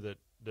a beer that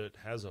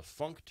has a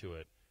funk to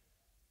it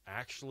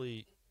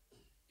actually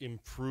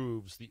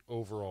improves the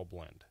overall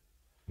blend.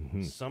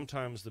 Mm-hmm.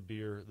 Sometimes the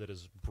beer that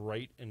is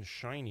bright and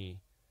shiny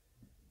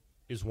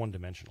is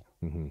one-dimensional,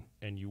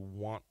 and you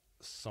want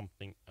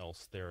something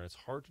else there. And it's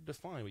hard to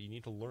define, but you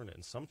need to learn it.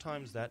 And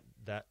sometimes that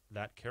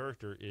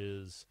character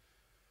is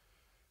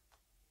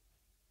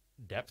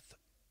depth,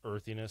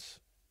 earthiness,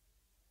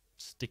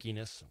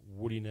 stickiness,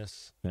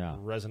 woodiness,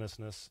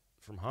 resinousness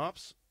from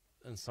hops,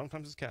 and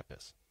sometimes it's cat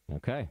piss.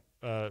 Okay.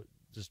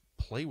 Just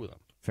play with them.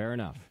 Fair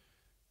enough.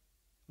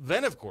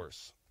 Then, of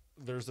course,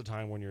 there's the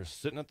time when you're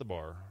sitting at the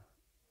bar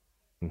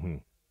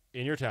in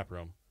your tap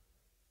room,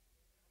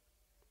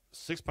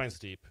 6 pints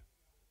deep.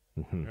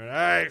 You're like, all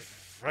right,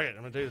 fuck it.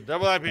 I'm going to take the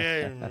double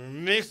IPA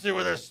and mix it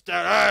with a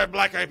stout. All right,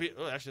 black IPA.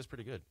 Oh, actually, that's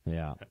pretty good.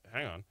 Yeah.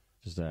 Hang on.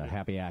 Just a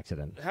happy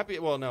accident.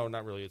 Well, no,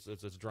 not really. It's a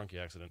drunky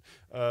accident.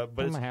 But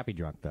I'm a happy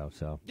drunk, though,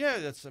 so.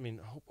 Yeah,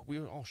 we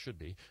all should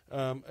be.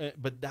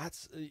 But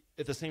that's,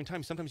 at the same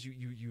time, sometimes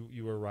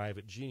you arrive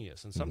at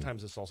genius, and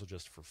sometimes it's also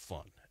just for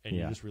fun, and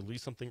you just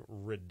release something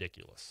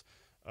ridiculous.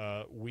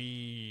 But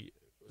when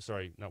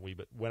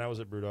I was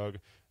at Brewdog,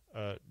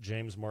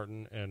 James,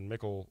 Martin, and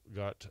Mikkel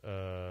got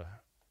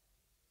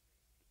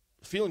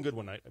feeling good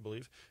one night, I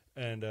believe,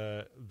 and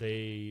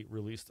they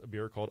released a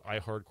beer called I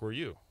Hardcore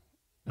You,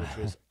 which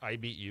was I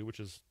Beat You, which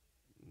is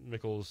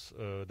Mikkel's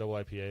double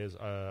IPAs,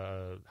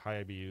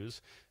 high IBUs,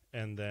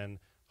 and then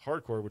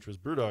Hardcore, which was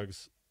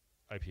Brewdog's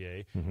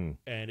IPA,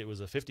 and it was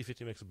a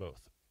 50-50 mix of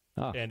both.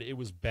 Oh. And it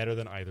was better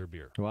than either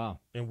beer. Wow.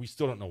 And we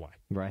still don't know why.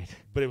 Right.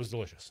 But it was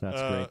delicious. That's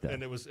great, though.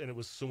 And it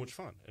was so much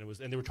fun. And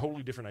they were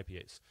totally different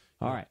IPAs.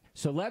 All right.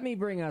 So let me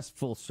bring us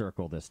full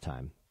circle this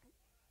time.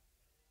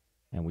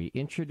 And we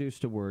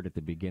introduced a word at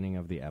the beginning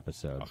of the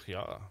episode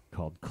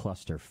called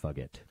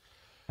Clusterfugget.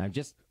 Now,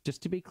 just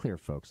to be clear,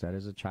 folks, that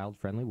is a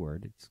child-friendly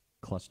word. It's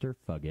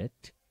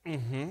Clusterfugget.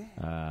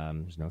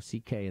 There's no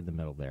CK in the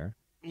middle there.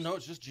 No,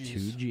 it's just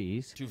G's. 2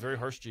 G's. 2 very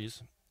harsh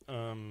G's.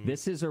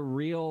 This is a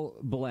real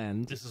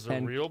blend. This is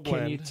a real blend.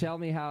 Can you tell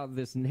me how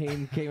this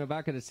name came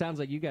about? Because it sounds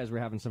like you guys were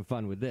having some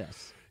fun with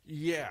this.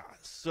 Yeah.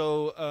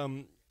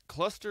 So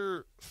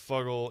Cluster,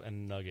 Fuggle,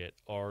 and Nugget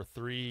are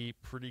 3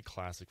 pretty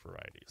classic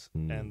varieties.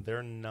 And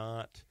they're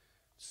not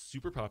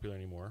super popular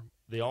anymore.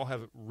 They all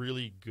have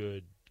really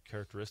good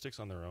characteristics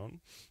on their own.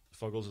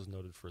 Fuggles is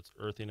noted for its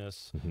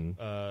earthiness.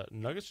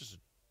 Nugget's just a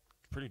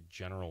pretty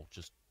general,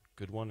 just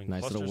good one. And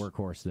nice little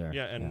workhorse there.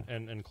 Yeah,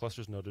 and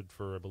Cluster's noted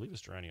for, I believe,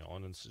 it's geraniol,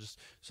 and it's just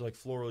like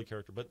florally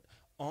character. But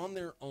on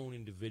their own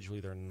individually,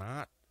 they're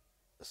not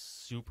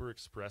super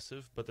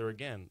expressive. But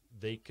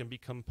they can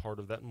become part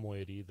of that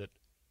moiety that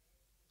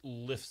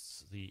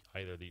lifts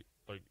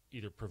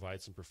either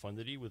provides some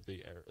profundity with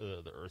the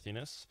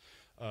earthiness,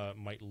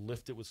 might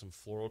lift it with some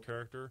floral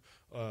character,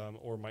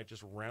 or might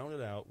just round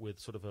it out with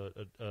sort of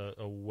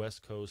a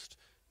West Coast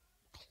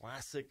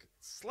classic,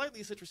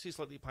 slightly citrusy,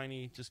 slightly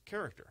piney, just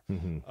character.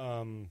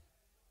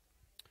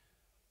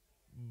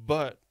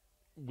 But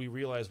we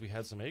realized we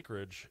had some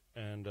acreage,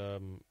 and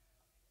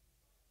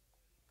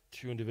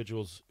 2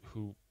 individuals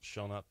who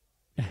shall not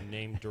be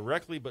named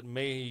directly, but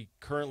may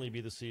currently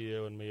be the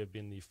CEO and may have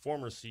been the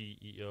former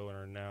CEO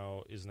and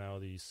is now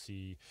the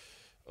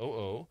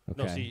COO. Okay.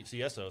 No,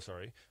 CSO.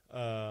 Sorry.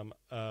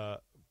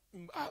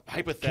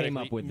 Hypothetically, came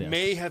up with this.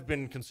 May have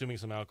been consuming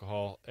some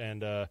alcohol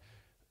and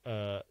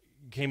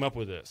came up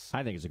with this.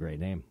 I think it's a great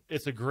name.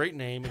 It's a great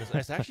name, and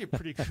it's actually a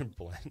pretty good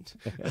blend.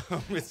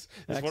 It's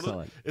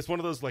one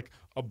of those, like,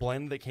 a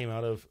blend that came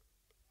out of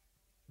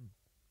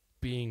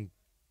being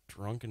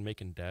drunk and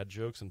making dad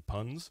jokes and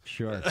puns.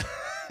 Sure.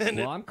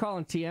 Well, I'm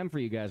calling TM for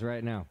you guys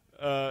right now.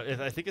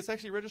 I think it's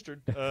actually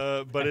registered,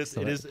 but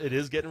it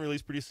is getting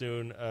released pretty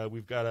soon.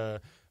 We've got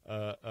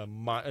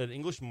an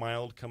English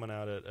mild coming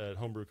out at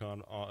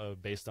HomebrewCon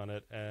based on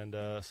it, and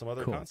some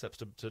other concepts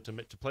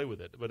to play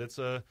with it. But it's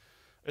a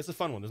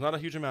fun one. There's not a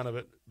huge amount of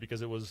it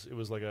because it was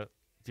like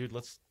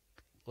let's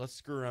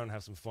screw around and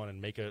have some fun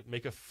and make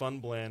a fun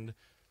blend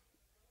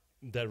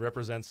that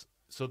represents.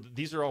 So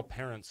these are all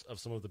parents of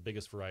some of the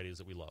biggest varieties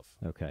that we love.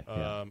 Okay.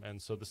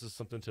 And so this is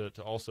something to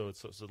also,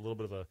 it's a little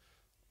bit of a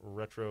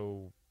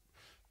retro,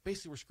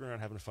 basically we're screwing around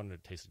having fun and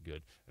it tasted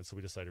good. And so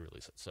we decided to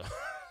release it. So.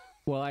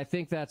 Well, I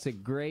think that's a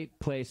great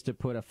place to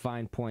put a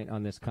fine point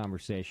on this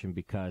conversation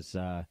because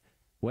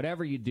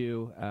whatever you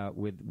do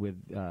with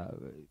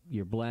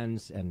your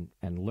blends and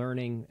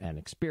learning and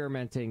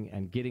experimenting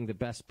and getting the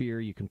best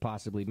beer you can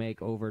possibly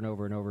make over and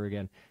over and over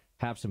again,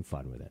 have some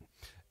fun with it.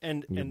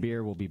 And your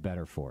beer will be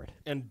better for it.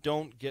 And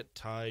don't get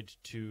tied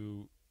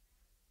to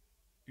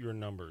your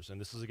numbers. And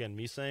this is, again,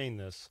 me saying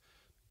this.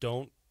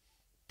 don't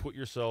put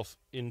yourself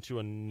into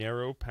a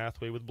narrow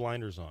pathway with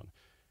blinders on.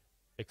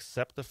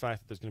 Accept the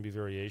fact that there's going to be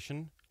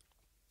variation.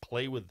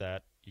 Play with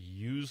that.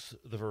 Use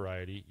the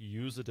variety.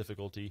 Use the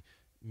difficulty.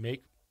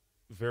 Make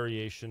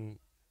variation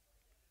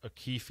a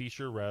key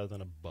feature rather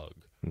than a bug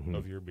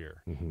of your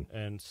beer.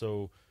 And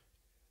so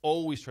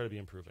always try to be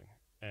improving.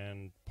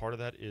 And part of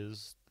that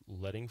is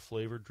letting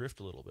flavor drift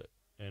a little bit.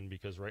 And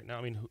because right now,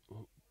 I mean,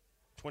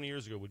 20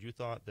 years ago, would you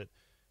thought that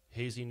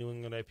hazy New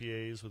England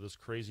IPAs with this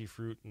crazy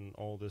fruit and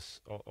all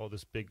this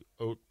big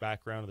oat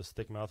background and this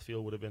thick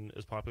mouthfeel would have been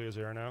as popular as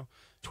they are now?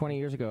 20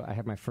 years ago, I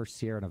had my first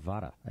Sierra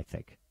Nevada, I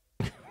think.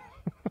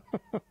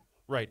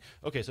 Right.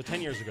 Okay, so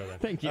 10 years ago then.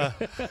 Thank you.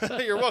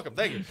 You're welcome.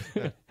 Thank you.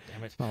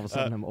 Damn it. All of a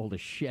sudden, I'm old as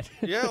shit.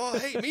 Yeah, well,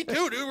 hey, me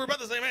too, dude. We're about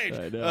the same age.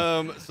 I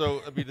know.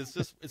 So, I mean,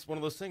 it's one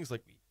of those things,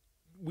 like,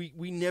 we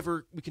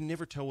can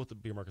never tell what the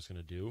beer market's going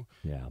to do.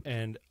 Yeah.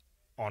 And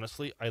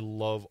honestly, I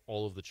love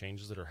all of the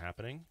changes that are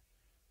happening.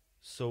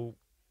 So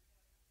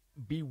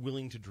be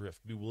willing to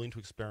drift, be willing to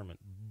experiment,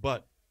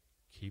 but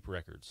keep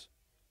records.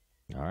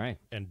 All right.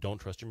 And don't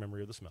trust your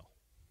memory of the smell.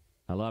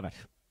 I love it.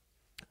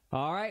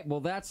 All right. Well,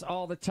 that's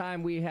all the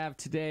time we have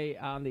today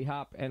on the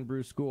Hop and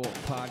Brew School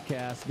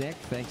podcast. Nick,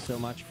 thanks so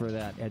much for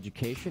that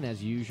education,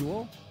 as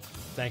usual.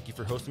 Thank you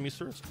for hosting me,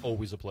 sir. It's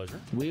always a pleasure.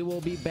 We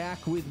will be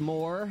back with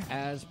more,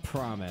 as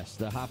promised.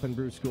 The Hop and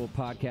Brew School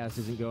podcast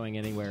isn't going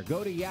anywhere.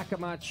 Go to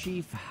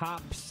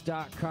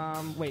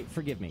YakimaChiefHops.com. Wait,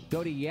 forgive me.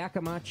 Go to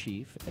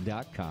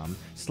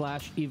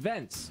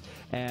YakimaChief.com/events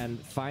and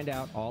find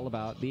out all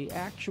about the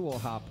actual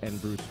Hop and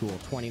Brew School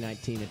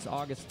 2019. It's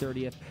August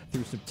 30th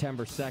through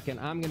September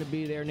 2nd. I'm going to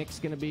be there. Nick's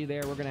going to be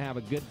there. We're going to have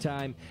a good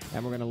time,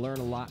 and we're going to learn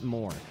a lot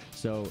more.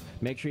 So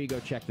make sure you go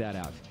check that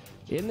out.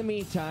 In the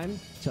meantime,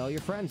 tell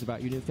your friends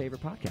about your new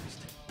favorite podcast.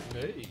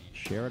 Hey.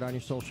 Share it on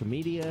your social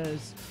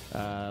medias.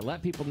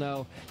 Let people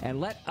know, and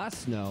let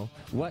us know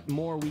what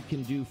more we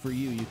can do for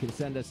you. You can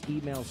send us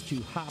emails to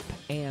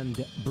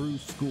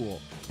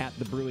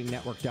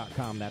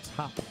hopandbrewschool@thebrewingnetwork.com. That's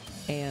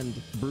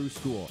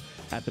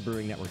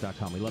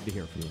hopandbrewschool@thebrewingnetwork.com. We love to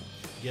hear from you.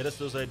 Get us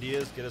those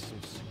ideas. Get us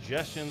some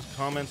suggestions,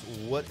 comments,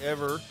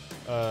 whatever.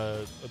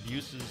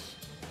 Abuse is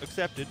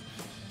accepted.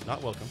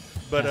 Not welcome.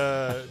 But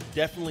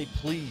definitely,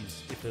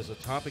 please, if there's a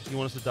topic you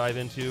want us to dive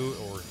into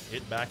or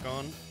hit back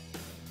on,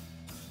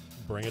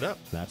 bring it up.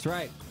 That's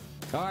right.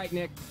 All right,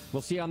 Nick.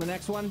 We'll see you on the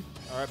next one.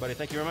 All right, buddy.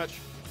 Thank you very much.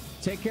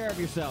 Take care of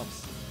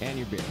yourselves and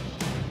your beer.